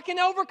that I can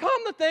overcome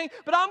the thing,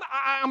 but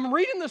I'm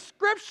reading the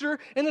Scripture,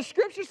 and the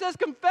Scripture says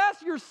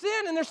confess your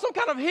sin, and there's some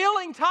kind of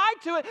healing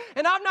tied to it,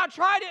 and I've not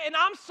tried it, and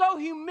I'm so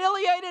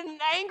humiliated and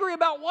angry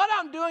about what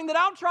I'm doing that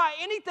I'll try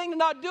anything to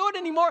not do it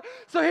anymore.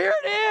 So here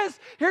it is.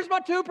 Here's my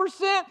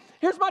 2%.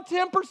 Here's my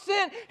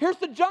 10%. Here's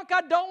the junk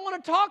I don't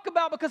want to talk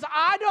about, because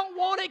I don't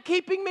want it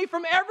keeping me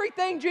from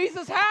everything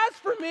Jesus has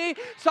for me,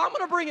 so I'm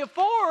going to bring it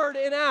forward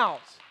and out.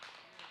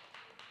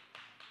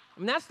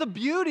 And that's the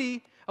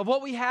beauty of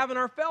what we have in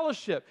our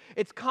fellowship.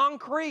 It's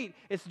concrete,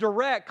 it's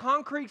direct.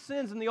 Concrete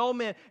sins, and the old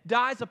man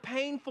dies a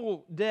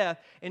painful death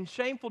and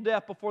shameful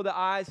death before the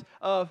eyes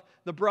of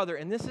the brother.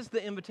 And this is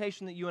the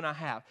invitation that you and I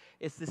have.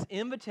 It's this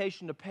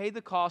invitation to pay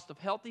the cost of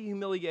healthy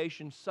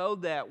humiliation so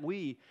that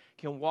we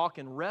can walk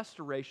in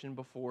restoration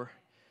before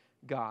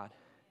God.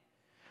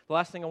 The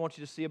last thing I want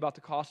you to see about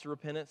the cost of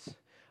repentance,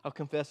 of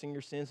confessing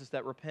your sins, is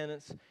that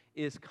repentance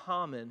is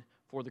common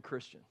for the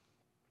Christian.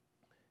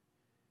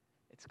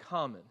 It's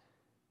common.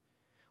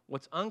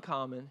 What's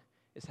uncommon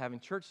is having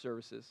church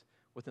services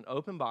with an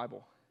open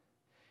Bible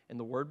and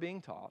the Word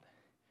being taught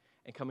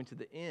and coming to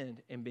the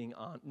end and being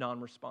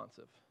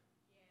non-responsive.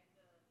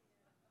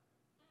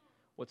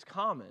 What's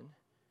common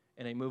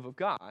in a move of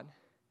God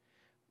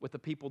with the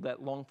people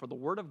that long for the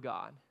Word of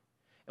God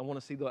and want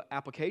to see the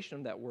application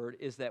of that word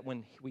is that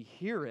when we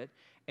hear it,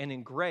 and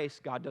in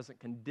grace, God doesn't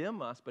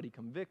condemn us, but He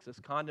convicts us.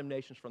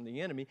 Condemnation's from the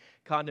enemy.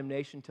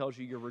 Condemnation tells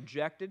you you're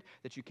rejected,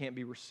 that you can't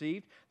be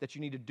received, that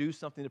you need to do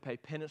something to pay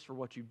penance for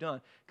what you've done.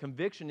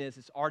 Conviction is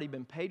it's already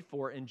been paid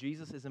for, and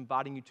Jesus is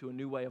inviting you to a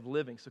new way of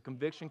living. So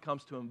conviction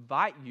comes to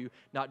invite you,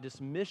 not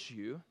dismiss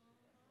you.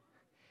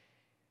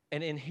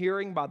 And in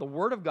hearing by the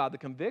Word of God the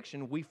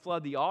conviction, we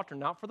flood the altar,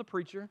 not for the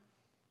preacher,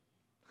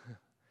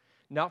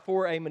 not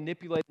for a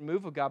manipulated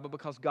move of God, but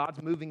because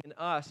God's moving in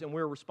us and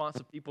we're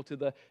responsive people to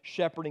the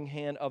shepherding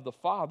hand of the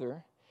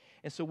Father.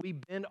 And so we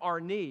bend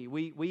our knee.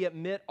 We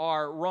admit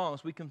our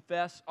wrongs. We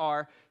confess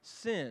our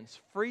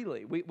sins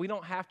freely. We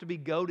don't have to be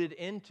goaded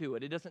into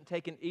it. It doesn't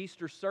take an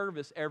Easter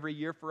service every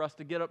year for us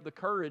to get up the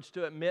courage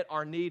to admit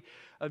our need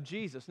of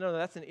Jesus. No,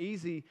 that's an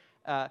easy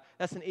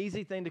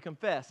thing to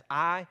confess.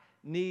 I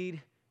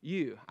need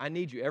you. I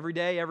need you every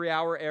day, every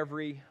hour,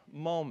 every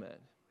moment.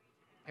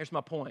 Here's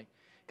my point.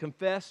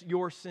 Confess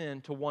your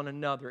sin to one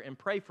another and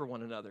pray for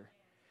one another.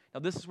 Now,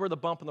 this is where the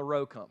bump in the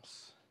road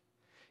comes.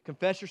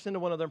 Confess your sin to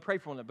one another and pray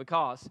for one another,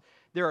 because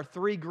there are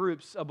three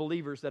groups of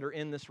believers that are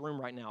in this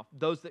room right now,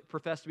 those that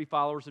profess to be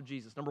followers of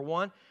Jesus. Number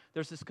one,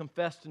 there's this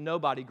confess to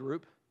nobody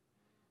group.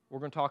 We're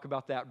going to talk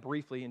about that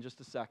briefly in just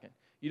a second.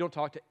 You don't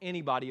talk to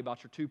anybody about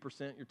your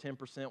 2%, your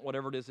 10%,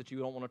 whatever it is that you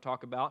don't want to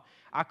talk about.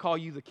 I call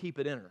you the keep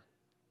it inner.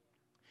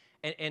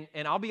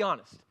 And I'll be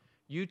honest,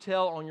 you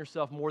tell on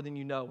yourself more than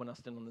you know when I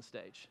stand on this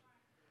stage,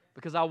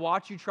 because I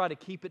watch you try to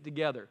keep it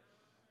together.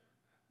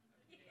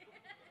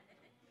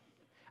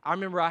 I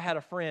remember I had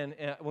a friend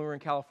when we were in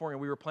California.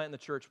 We were planting the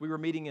church. We were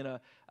meeting in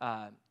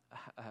a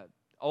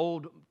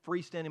old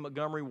freestanding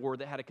Montgomery ward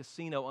that had a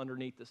casino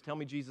underneath us. Tell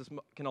me Jesus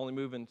can only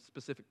move in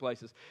specific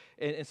places.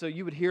 And so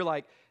you would hear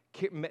like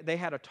they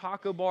had a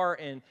taco bar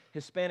and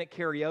Hispanic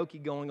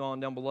karaoke going on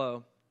down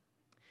below.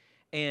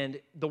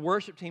 And the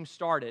worship team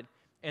started.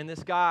 And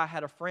this guy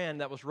had a friend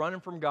that was running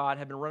from God,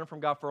 had been running from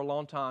God for a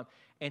long time,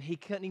 and he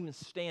couldn't even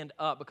stand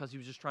up because he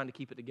was just trying to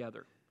keep it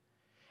together.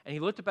 And he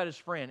looked up at his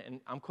friend,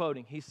 and I'm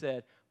quoting, he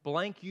said,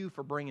 "Blank you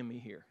for bringing me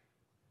here."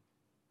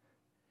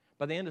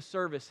 By the end of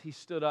service, he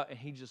stood up and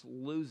he just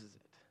loses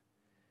it.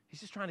 He's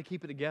just trying to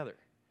keep it together.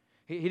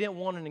 He didn't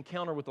want an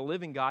encounter with the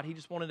living God. He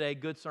just wanted a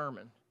good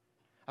sermon,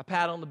 a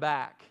pat on the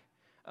back,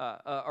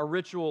 a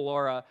ritual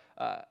or a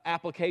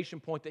application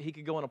point that he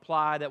could go and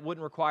apply that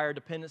wouldn't require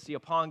dependency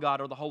upon God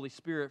or the Holy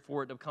Spirit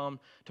for it to come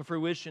to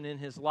fruition in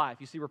his life.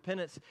 You see,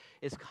 repentance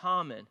is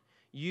common.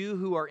 You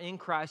who are in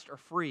Christ are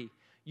free.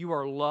 You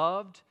are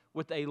loved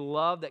with a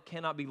love that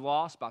cannot be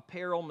lost by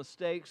peril,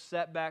 mistakes,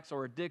 setbacks,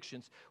 or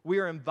addictions. We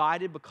are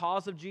invited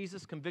because of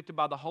Jesus, convicted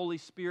by the Holy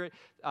Spirit,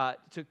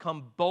 to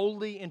come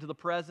boldly into the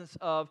presence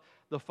of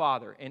the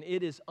Father. And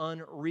it is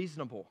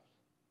unreasonable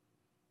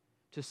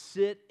to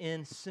sit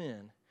in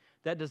sin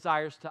that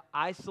desires to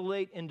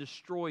isolate and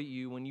destroy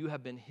you when you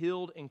have been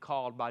healed and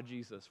called by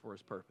Jesus for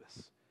His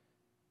purpose.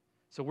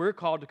 So we're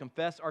called to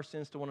confess our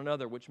sins to one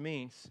another, which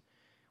means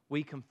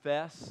we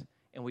confess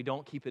and we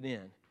don't keep it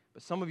in.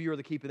 But some of you are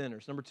the keep it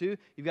inners. Number two,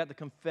 you've got to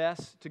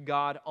confess to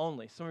God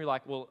only. Some of you are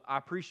like, well, I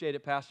appreciate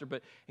it, Pastor,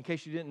 but in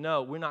case you didn't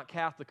know, we're not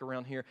Catholic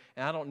around here,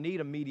 and I don't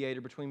need a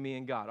mediator between me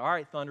and God. All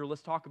right, Thunder,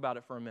 let's talk about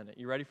it for a minute.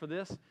 You ready for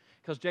this?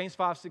 Because James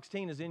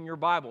 5:16 is in your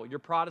Bible, your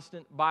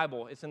Protestant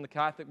Bible. It's in the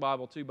Catholic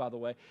Bible too, by the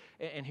way.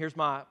 And here's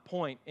my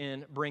point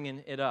in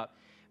bringing it up.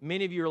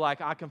 Many of you are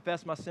like, I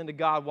confess my sin to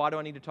God. Why do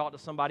I need to talk to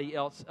somebody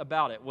else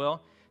about it?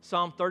 Well,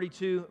 Psalm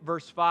 32,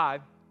 verse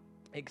 5,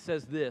 it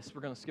says this.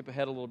 We're going to skip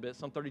ahead a little bit.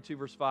 Psalm 32,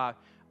 verse 5.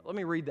 Let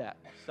me read that.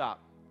 Stop.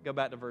 Go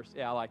back to verse.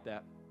 Yeah, I like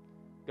that.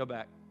 Go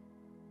back.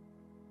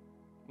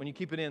 When you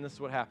keep it in, this is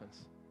what happens.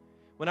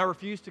 When I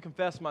refuse to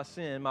confess my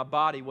sin, my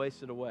body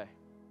wasted away.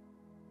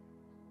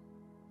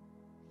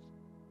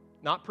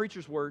 Not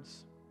preacher's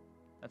words.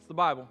 That's the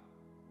Bible.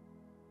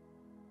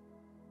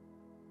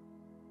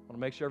 I want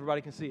to make sure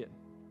everybody can see it.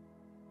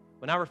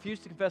 When I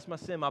refused to confess my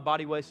sin, my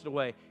body wasted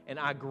away, and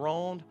I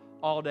groaned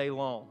all day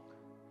long.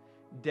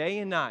 Day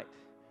and night,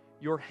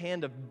 your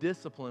hand of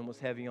discipline was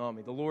heavy on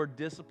me. The Lord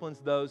disciplines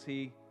those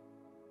He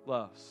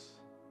loves.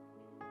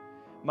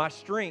 My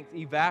strength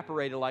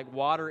evaporated like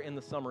water in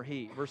the summer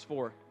heat. Verse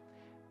 4.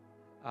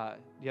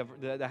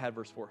 That had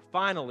verse 4.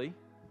 Finally,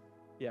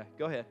 yeah,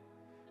 go ahead.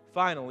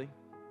 Finally,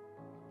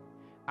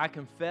 I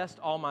confessed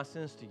all my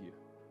sins to you.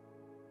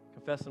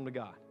 Confess them to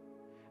God.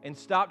 And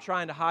stopped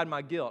trying to hide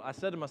my guilt. I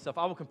said to myself,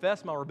 I will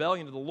confess my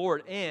rebellion to the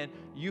Lord, and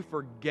you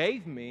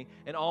forgave me,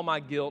 and all my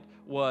guilt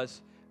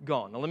was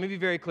gone. Now let me be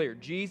very clear.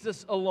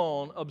 Jesus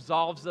alone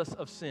absolves us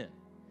of sin.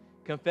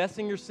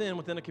 Confessing your sin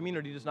within a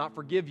community does not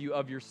forgive you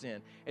of your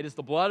sin. It is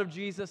the blood of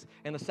Jesus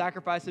and the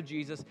sacrifice of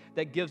Jesus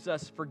that gives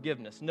us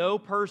forgiveness. No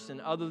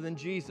person other than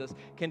Jesus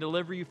can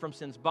deliver you from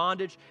sin's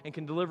bondage and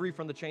can deliver you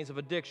from the chains of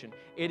addiction.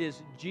 It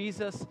is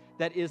Jesus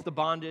that is the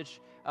bondage,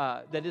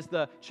 that is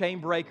the chain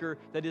breaker,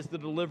 that is the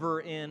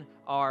deliverer in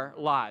our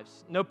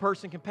lives. No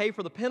person can pay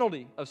for the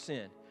penalty of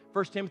sin.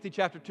 1 Timothy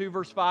chapter 2,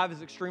 verse 5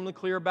 is extremely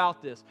clear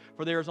about this.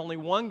 For there is only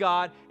one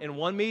God and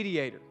one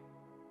mediator.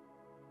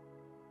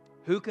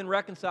 Who can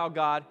reconcile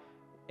God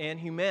and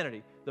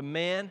humanity? the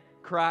man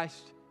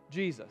Christ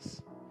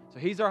Jesus. So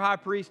he's our high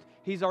priest,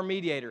 he's our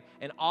mediator.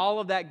 And all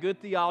of that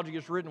good theology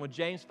is written with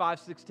James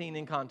 5:16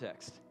 in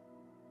context.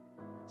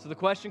 So the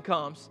question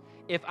comes,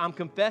 if I'm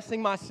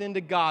confessing my sin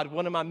to God,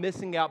 what am I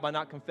missing out by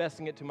not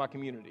confessing it to my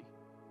community?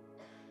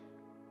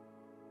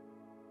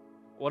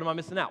 What am I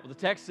missing out? Well, the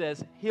text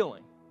says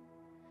healing.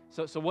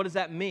 So what does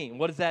that mean?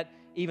 What does that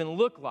even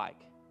look like?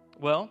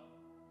 Well,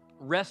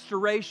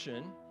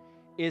 restoration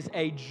is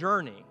a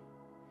journey,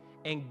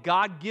 and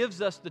God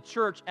gives us the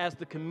church as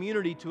the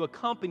community to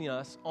accompany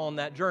us on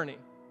that journey.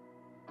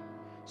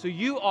 So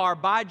you are,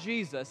 by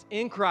Jesus,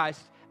 in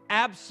Christ,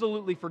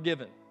 absolutely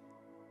forgiven.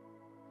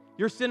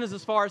 Your sin is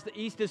as far as the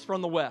east is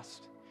from the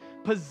west.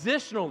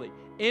 Positionally,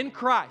 in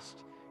Christ,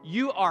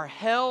 you are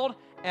held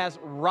as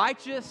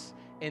righteous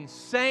and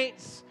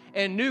saints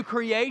and new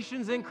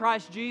creations in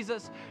Christ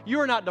Jesus. You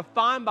are not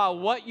defined by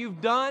what you've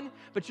done,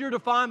 but you're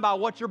defined by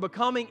what you're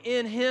becoming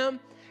in Him.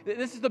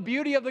 This is the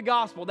beauty of the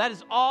gospel. That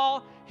is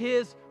all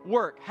His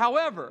work.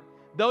 However,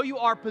 though you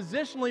are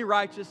positionally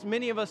righteous,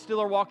 many of us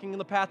still are walking in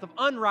the path of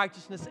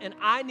unrighteousness, and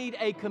I need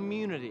a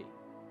community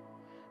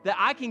that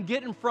I can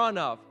get in front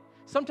of,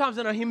 sometimes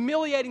in a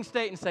humiliating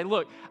state, and say,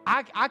 look,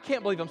 I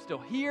can't believe I'm still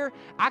here.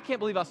 I can't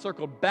believe I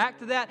circled back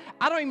to that.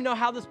 I don't even know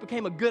how this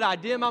became a good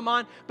idea in my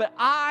mind, but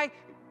I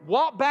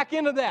walked back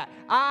into that.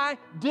 I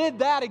did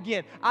that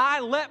again. I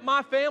let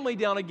my family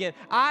down again.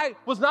 I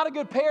was not a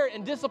good parent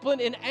and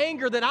disciplined in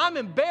anger that I'm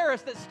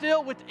embarrassed that's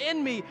still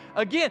within me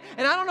again.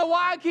 And I don't know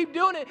why I keep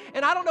doing it,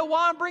 and I don't know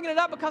why I'm bringing it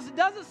up, because it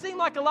doesn't seem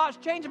like a lot's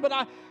changing, but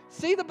I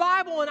see the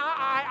Bible, and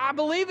I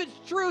believe it's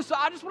true, so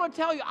I just want to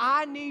tell you,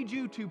 I need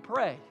you to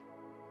pray.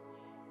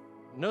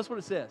 Notice what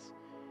it says.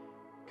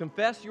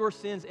 Confess your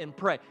sins and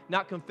pray.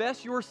 Not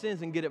confess your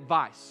sins and get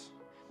advice.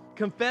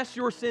 Confess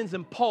your sins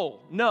and poll.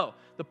 No,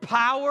 the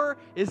power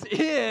is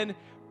in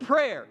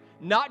prayer.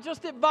 Not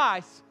just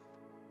advice,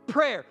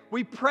 prayer.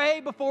 We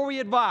pray before we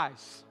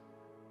advise.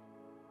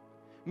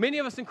 Many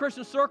of us in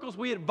Christian circles,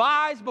 we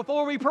advise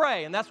before we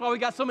pray, and that's why we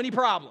got so many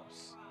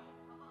problems.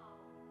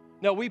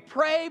 No, we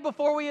pray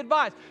before we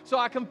advise. So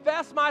I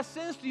confess my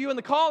sins to you, and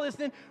the call is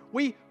then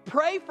we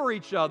pray for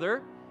each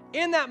other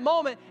in that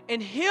moment,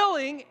 and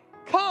healing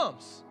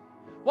comes.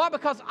 Why?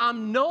 Because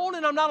I'm known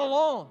and I'm not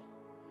alone.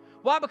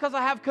 Why? Because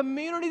I have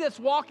community that's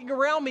walking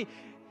around me,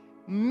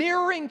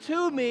 mirroring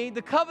to me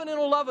the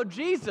covenantal love of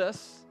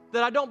Jesus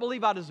that I don't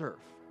believe I deserve.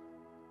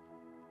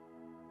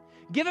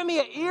 Giving me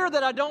an ear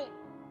that I don't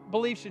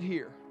believe should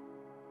hear.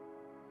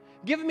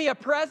 Giving me a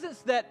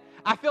presence that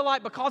I feel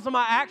like because of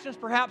my actions,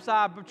 perhaps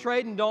I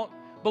betrayed and don't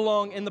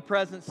belong in the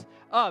presence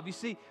of. You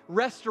see,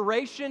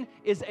 restoration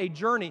is a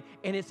journey,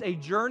 and it's a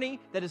journey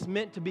that is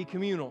meant to be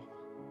communal.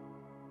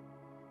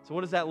 So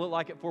what does that look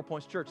like at 4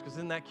 Points Church? Because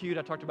isn't that cute?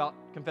 I talked about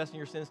confessing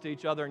your sins to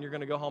each other, and you're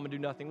going to go home and do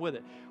nothing with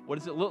it. What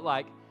does it look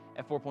like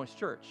at 4 Points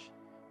Church?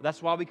 Well,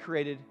 that's why we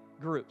created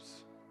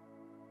groups.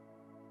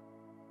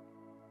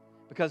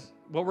 Because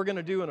what we're going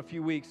to do in a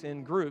few weeks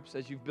in groups,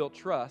 as you've built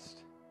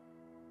trust,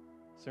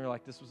 so you're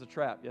like, this was a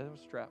trap. Yeah, that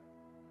was a trap.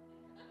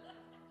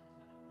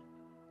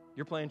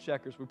 You're playing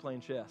checkers, we're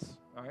playing chess,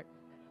 all right?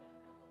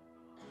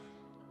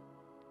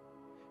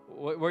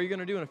 What you're going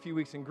to do in a few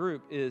weeks in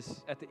group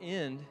is, at the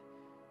end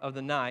of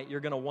the night,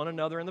 you're going to one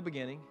another in the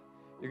beginning,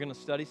 you're going to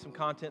study some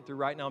content through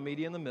Right Now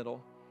Media in the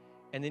middle,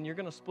 and then you're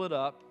going to split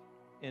up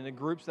into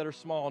groups that are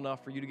small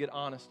enough for you to get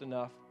honest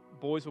enough,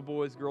 boys with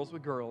boys, girls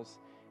with girls,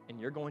 and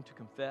you're going to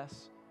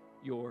confess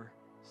your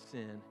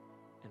sin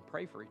and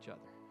pray for each other.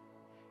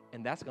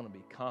 And that's going to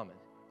be common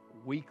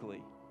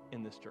weekly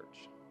in this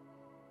church.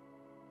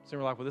 So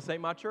we're like, well, this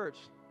ain't my church.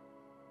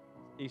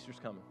 Easter's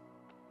coming.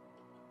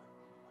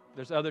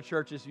 There's other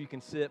churches you can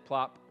sit,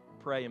 plop,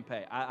 pray, and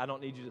pay. I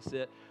don't need you to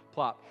sit,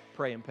 plop,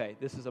 pray, and pay.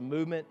 This is a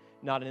movement,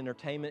 not an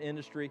entertainment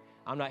industry.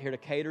 I'm not here to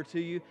cater to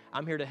you.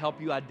 I'm here to help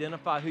you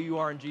identify who you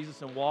are in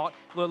Jesus and walk.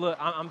 Look,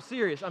 I'm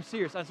serious. I'm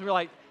serious. I we're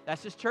like,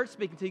 that's just church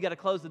speaking until you got to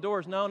close the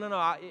doors. No.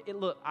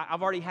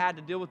 I've already had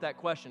to deal with that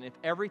question. If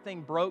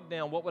everything broke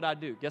down, what would I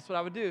do? Guess what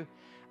I would do?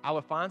 I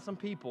would find some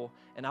people,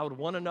 and I would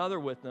one another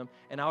with them,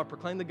 and I would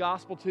proclaim the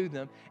gospel to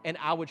them, and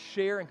I would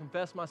share and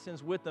confess my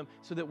sins with them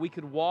so that we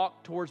could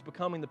walk towards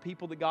becoming the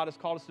people that God has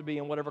called us to be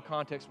in whatever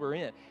context we're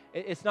in.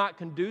 It's not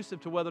conducive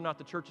to whether or not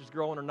the church is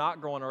growing or not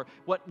growing, or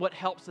what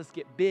helps us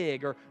get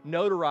big or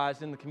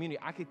notarized in the community.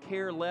 I could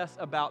care less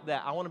about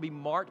that. I want to be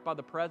marked by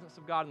the presence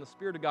of God and the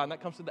Spirit of God, and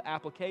that comes through the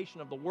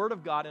application of the Word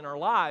of God in our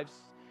lives.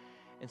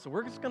 And so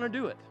we're just going to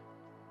do it.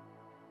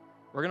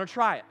 We're going to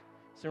try it.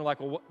 So you're like,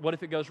 well, what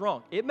if it goes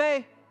wrong? It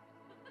may.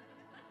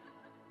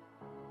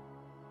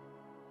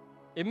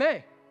 It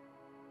may.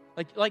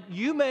 Like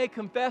you may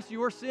confess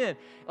your sin,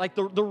 like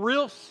the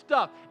real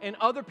stuff, and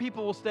other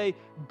people will stay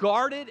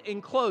guarded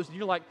and closed. And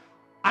you're like,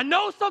 I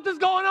know something's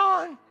going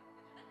on.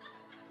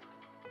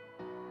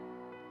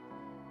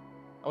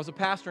 I was a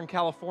pastor in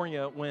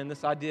California when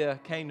this idea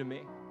came to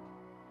me.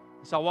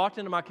 So I walked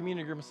into my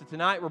community group and said,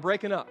 tonight we're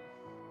breaking up.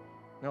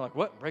 And they're like,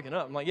 what, breaking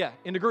up? I'm like, yeah,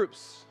 into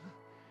groups.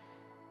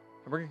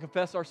 And we're going to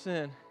confess our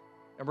sin,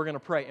 and we're going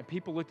to pray. And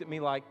people looked at me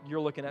like, you're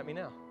looking at me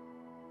now.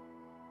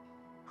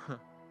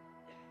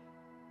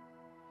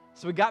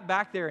 So we got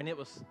back there, and it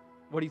was,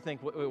 what do you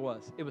think it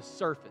was? It was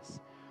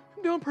surface.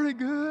 I'm doing pretty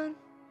good.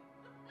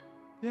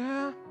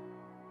 Yeah.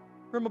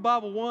 Read my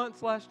Bible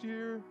once last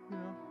year,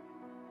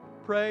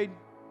 prayed,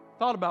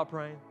 thought about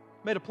praying,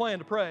 made a plan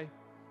to pray.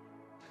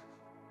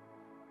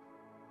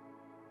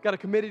 Got a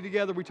committee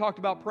together. We talked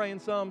about praying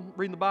some,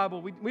 reading the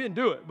Bible. We didn't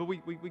do it, but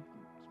we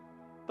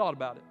thought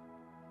about it.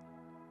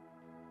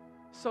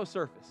 So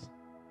surface.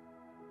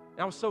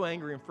 And I was so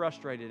angry and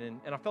frustrated,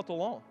 and I felt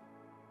alone.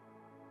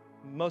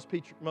 Most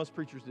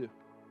preachers do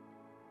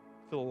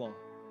feel alone.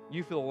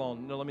 You feel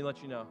alone. No, let me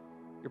let you know.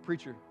 Your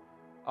preacher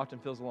often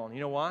feels alone.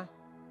 You know why?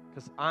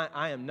 Because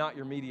I am not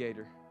your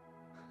mediator.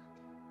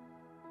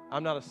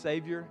 I'm not a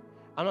savior.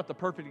 I'm not the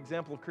perfect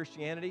example of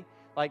Christianity.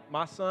 Like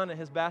my son and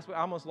his basketball,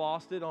 I almost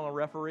lost it on a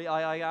referee.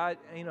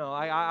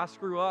 I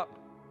screw up.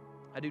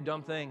 I do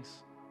dumb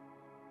things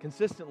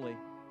consistently,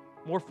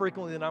 more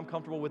frequently than I'm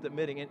comfortable with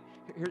admitting. And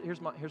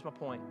here's my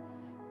point.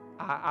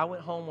 I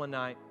went home one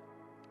night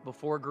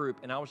before a group,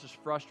 and I was just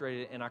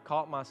frustrated, and I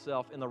caught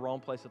myself in the wrong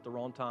place at the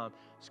wrong time,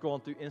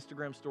 scrolling through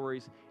Instagram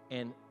stories,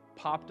 and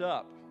popped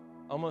up,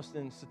 almost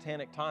in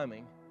satanic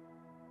timing,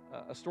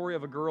 a story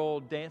of a girl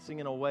dancing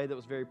in a way that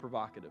was very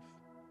provocative.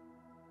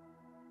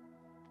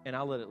 And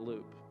I let it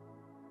loop.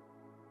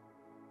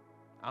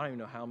 I don't even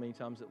know how many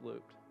times it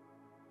looped.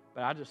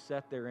 But I just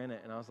sat there in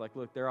it, and I was like,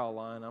 look, they're all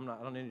lying. I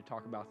don't need to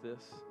talk about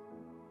this.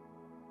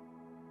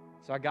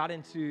 So I got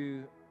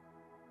into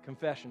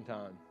confession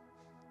time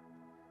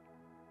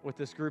with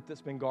this group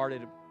that's been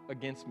guarded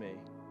against me.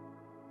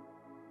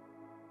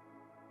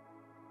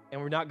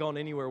 And we're not going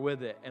anywhere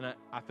with it. And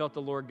I felt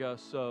the Lord go,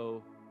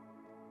 so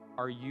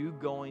are you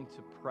going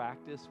to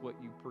practice what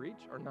you preach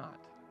or not?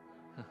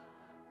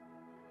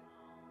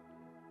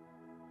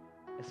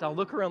 And so I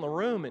look around the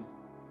room, and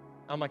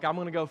I'm like, I'm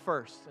going to go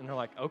first. And they're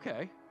like,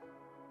 okay.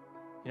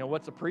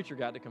 What's a preacher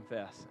got to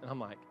confess? And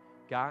I'm like,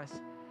 guys,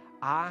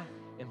 I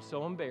am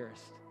so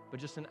embarrassed. But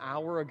just an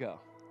hour ago,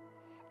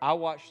 I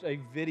watched a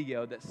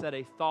video that set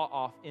a thought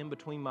off in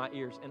between my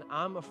ears, and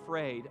I'm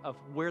afraid of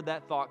where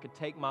that thought could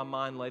take my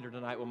mind later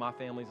tonight when my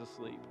family's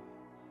asleep.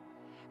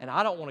 And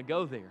I don't want to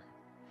go there.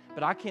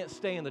 But I can't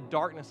stay in the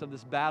darkness of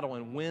this battle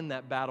and win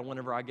that battle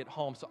whenever I get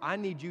home. So I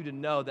need you to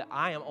know that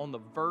I am on the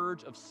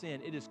verge of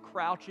sin. It is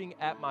crouching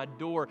at my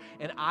door,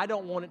 and I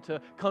don't want it to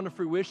come to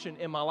fruition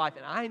in my life.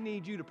 And I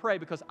need you to pray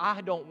because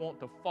I don't want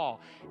to fall.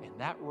 And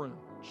that room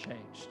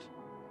changed.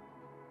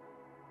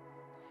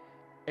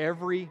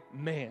 Every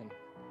man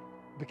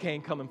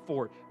became coming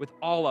forward with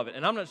all of it.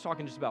 And I'm not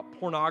talking just about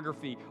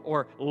pornography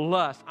or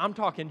lust. I'm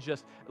talking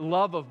just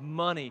love of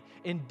money,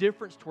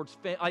 indifference towards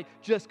family,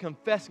 just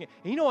confessing it.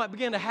 And you know what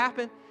began to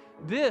happen?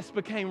 This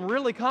became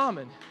really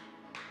common.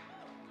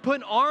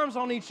 Putting arms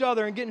on each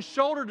other and getting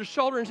shoulder to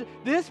shoulder. And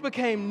this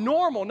became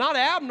normal, not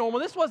abnormal.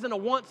 This wasn't a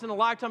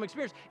once-in-a-lifetime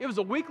experience. It was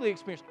a weekly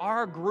experience.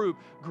 Our group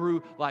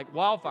grew like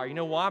wildfire. You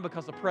know why?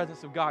 Because the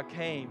presence of God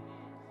came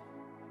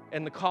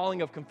and the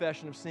calling of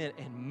confession of sin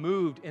and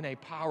moved in a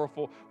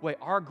powerful way.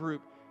 Our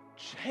group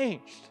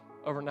changed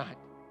overnight.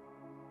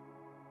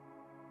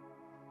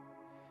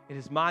 It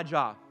is my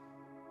job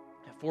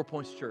at 4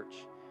 Points Church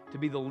to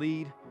be the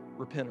lead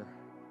repenter.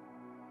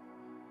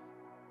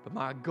 But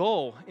my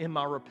goal in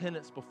my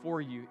repentance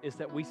before you is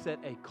that we set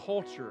a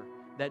culture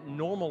that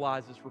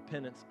normalizes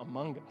repentance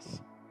among us.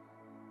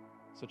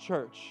 So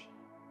church,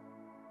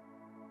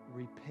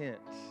 repent.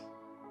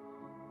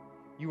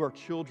 You are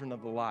children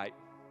of the light.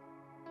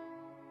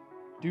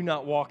 Do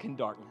not walk in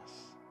darkness.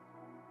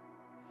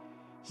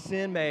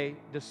 Sin may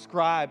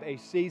describe a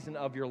season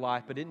of your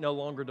life, but it no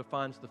longer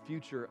defines the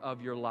future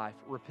of your life.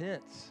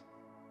 Repent.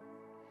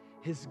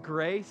 His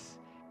grace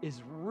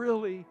is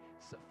really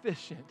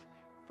sufficient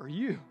for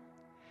you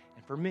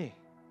and for me.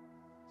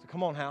 So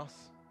come on,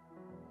 house.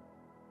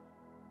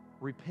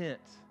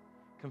 Repent.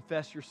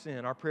 Confess your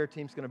sin. Our prayer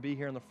team's going to be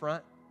here in the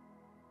front.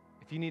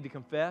 If you need to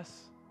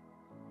confess,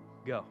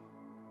 go.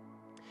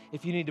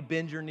 If you need to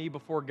bend your knee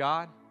before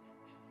God,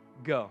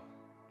 go.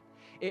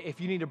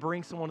 If you need to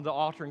bring someone to the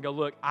altar and go,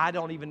 look, I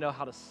don't even know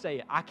how to say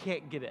it. I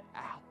can't get it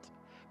out.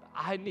 But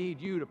I need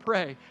you to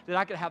pray that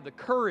I could have the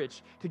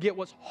courage to get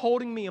what's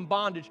holding me in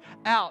bondage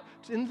out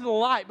into the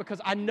light, because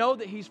I know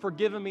that He's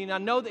forgiven me and I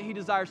know that He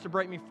desires to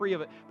break me free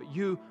of it. But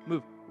you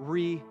move.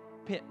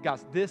 Repent.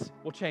 Guys, this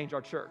will change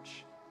our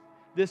church.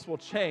 This will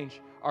change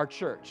our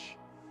church.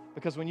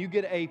 Because when you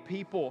get a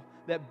people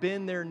that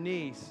bend their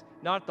knees,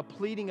 not at the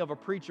pleading of a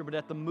preacher, but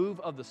at the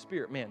move of the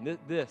Spirit, man,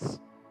 this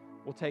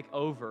will take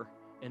over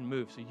and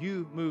move. So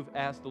you move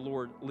as the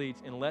Lord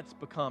leads, and let's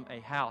become a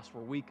house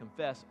where we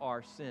confess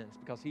our sins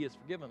because He has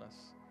forgiven us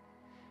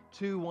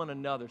to one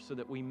another so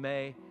that we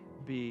may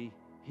be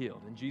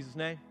healed. In Jesus'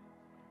 name,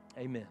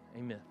 amen.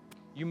 Amen.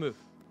 You move.